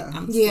 Yeah. Like,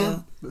 I'm Yeah.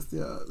 still But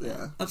still,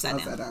 yeah. Upside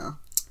down. down.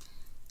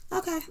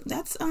 okay.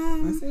 That's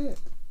That's it.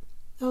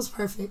 That was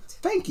perfect.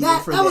 Thank you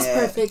That for that was that.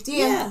 perfect. Yeah,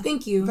 Yeah.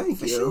 thank you. Thank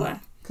for you. sure.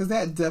 Because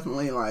that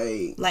definitely,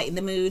 like... Lighten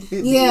the mood.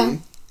 it Yeah,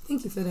 did.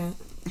 thank you for that.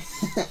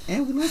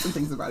 And we learned some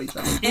things about each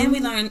other. And we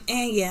learned,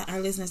 and yeah, our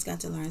listeners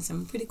got to learn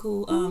some pretty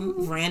cool,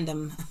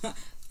 random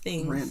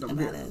things Random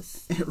about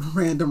us.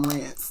 random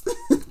rants,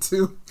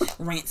 too.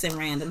 Rants and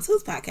randoms.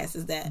 Whose podcast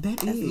is that? That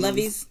That's is.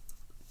 Lovey's.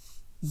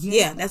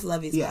 Yeah, that's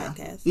Lovey's Yeah.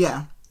 podcast.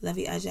 Yeah.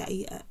 Lovey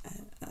Ajayi.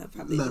 I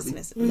probably Lovey.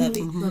 dismissed it.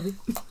 Lovey. Love you.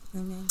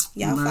 You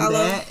Y'all learned follow.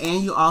 that,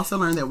 and you also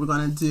learned that we're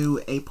going to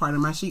do a part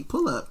of my sheet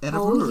pull-up at a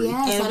Oh brewery.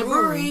 yes, And at a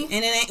brewery.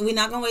 And it ain't, we're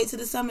not gonna wait till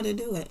the summer to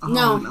do it. Oh,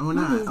 No. we're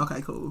not.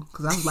 Okay, cool.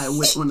 Because I was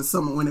like, when the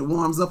summer, when it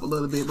warms up a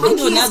little bit. I But do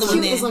think another it's one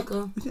cute. then. It's like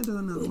a we can do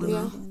another one.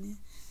 yeah.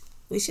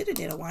 We should have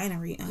did a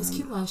winery. It's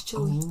cute while it's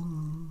chilly.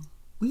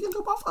 We can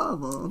do both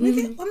of them. We have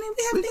We things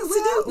can- to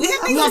do. We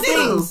have We things have to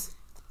do. things.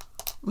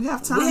 We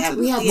have time.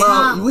 We have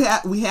time.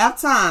 we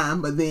have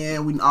time, but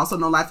then we also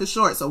know life is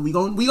short, so we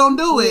gonna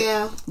do it.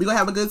 Yeah. We gonna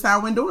have a good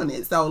time when doing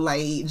it. So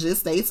like,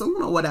 just stay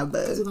tuned or whatever.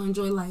 We're gonna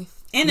enjoy life.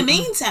 In the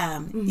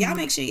meantime, y'all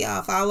make sure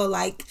y'all follow,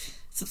 like,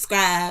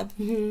 subscribe,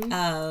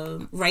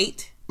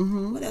 rate.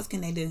 What else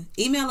can they do?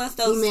 Email us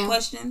those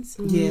questions.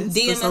 Yes,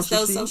 DM for us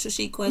those sheet. social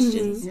sheet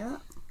questions. Yeah.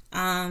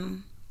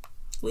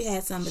 We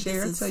had some, but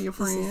Share, this is, tell your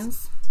this is-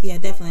 friends. yeah,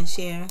 definitely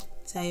share.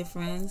 Tell your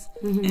friends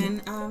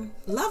and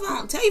love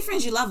them. Tell your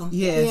friends you love them.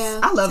 Yes, Yeah.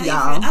 I love Tell your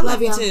y'all. friends- I love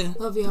Love you y'all. too.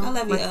 Love y'all. I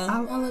love you. I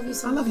love you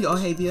so I love you,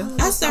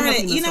 Ohavia. I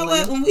started. You know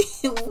what?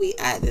 Natalia. When we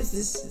this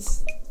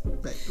is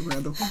Back to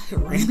Randall.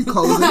 We be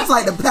closing. It's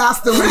like the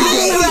pastor. When he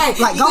Right.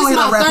 like, go This ahead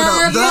and my wrap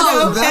third it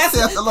up. Thus has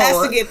saith the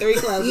Lord. to get 3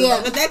 closes.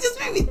 Yeah. But that just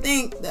made me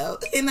think though,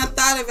 and I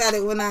thought about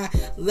it when I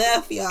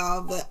left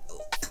y'all. But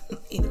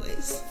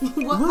anyways,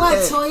 What,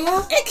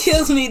 Toya? it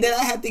kills me that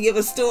I have to give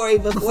a story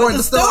before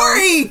the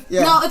story.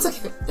 Yeah. No, it's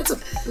okay. It's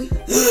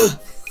okay.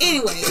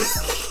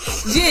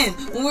 Anyways, Jen,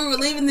 when we were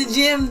leaving the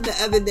gym the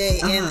other day,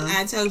 and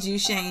I told you,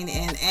 Shane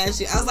and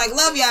Ashley, I was like,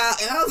 love y'all.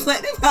 And I was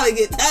like, they probably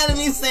get tired of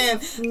me saying,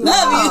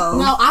 love you.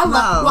 No, I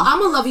love. No. Well,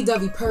 I'm a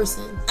lovey-dovey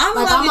person. I'm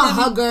a like I'm a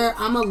lovey-dovey. hugger.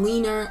 I'm a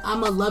leaner.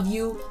 I'm a love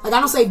you. Like I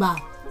don't say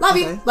bye. Love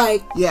Okay. you.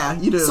 Like Yeah,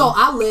 you do. so,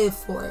 I live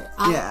for it.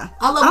 Yeah.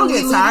 I love I don't when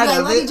get we tired leave,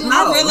 of like, it. love you, Jen.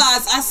 No. I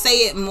realized I say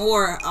it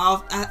more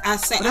off. I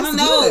say, I that's don't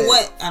know good.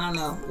 what. I don't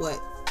know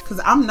what. Because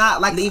I'm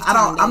not like Leave I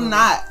don't. time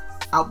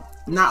I'm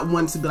not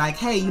one to be like,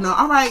 hey, you know,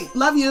 all right,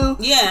 love you.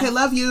 Yeah. Okay,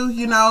 love you.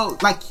 You know,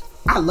 like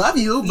I love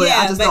you, but Yeah,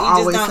 I just but don't you just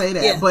always don't- say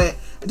that. yeah. But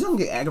I don't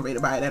get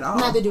aggravated by it at all.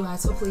 Neither do I.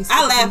 So please.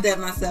 I laughed at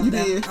myself. You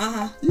though. did.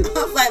 I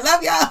was like,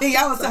 love y'all. And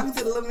y'all was talking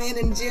to the little man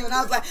in the gym, and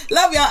I was like,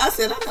 love y'all. I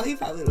said, I know he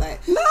probably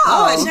like, No.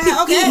 oh, Shane,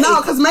 okay.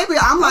 No, because maybe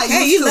I'm like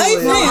Okay, used you to love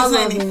your it. No, I friends.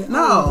 love honey. it.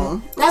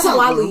 No. That's how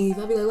I leave.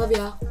 I'll be like, love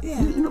y'all.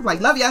 Yeah, You know,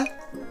 like love ya.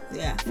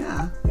 yeah.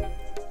 Yeah.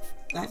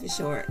 Life is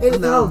short.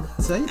 No.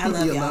 Tell your I people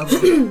love you y'all. love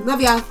them. Love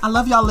y'all. I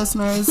love y'all,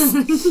 listeners.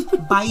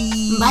 Bye.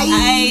 Bye.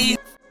 Bye.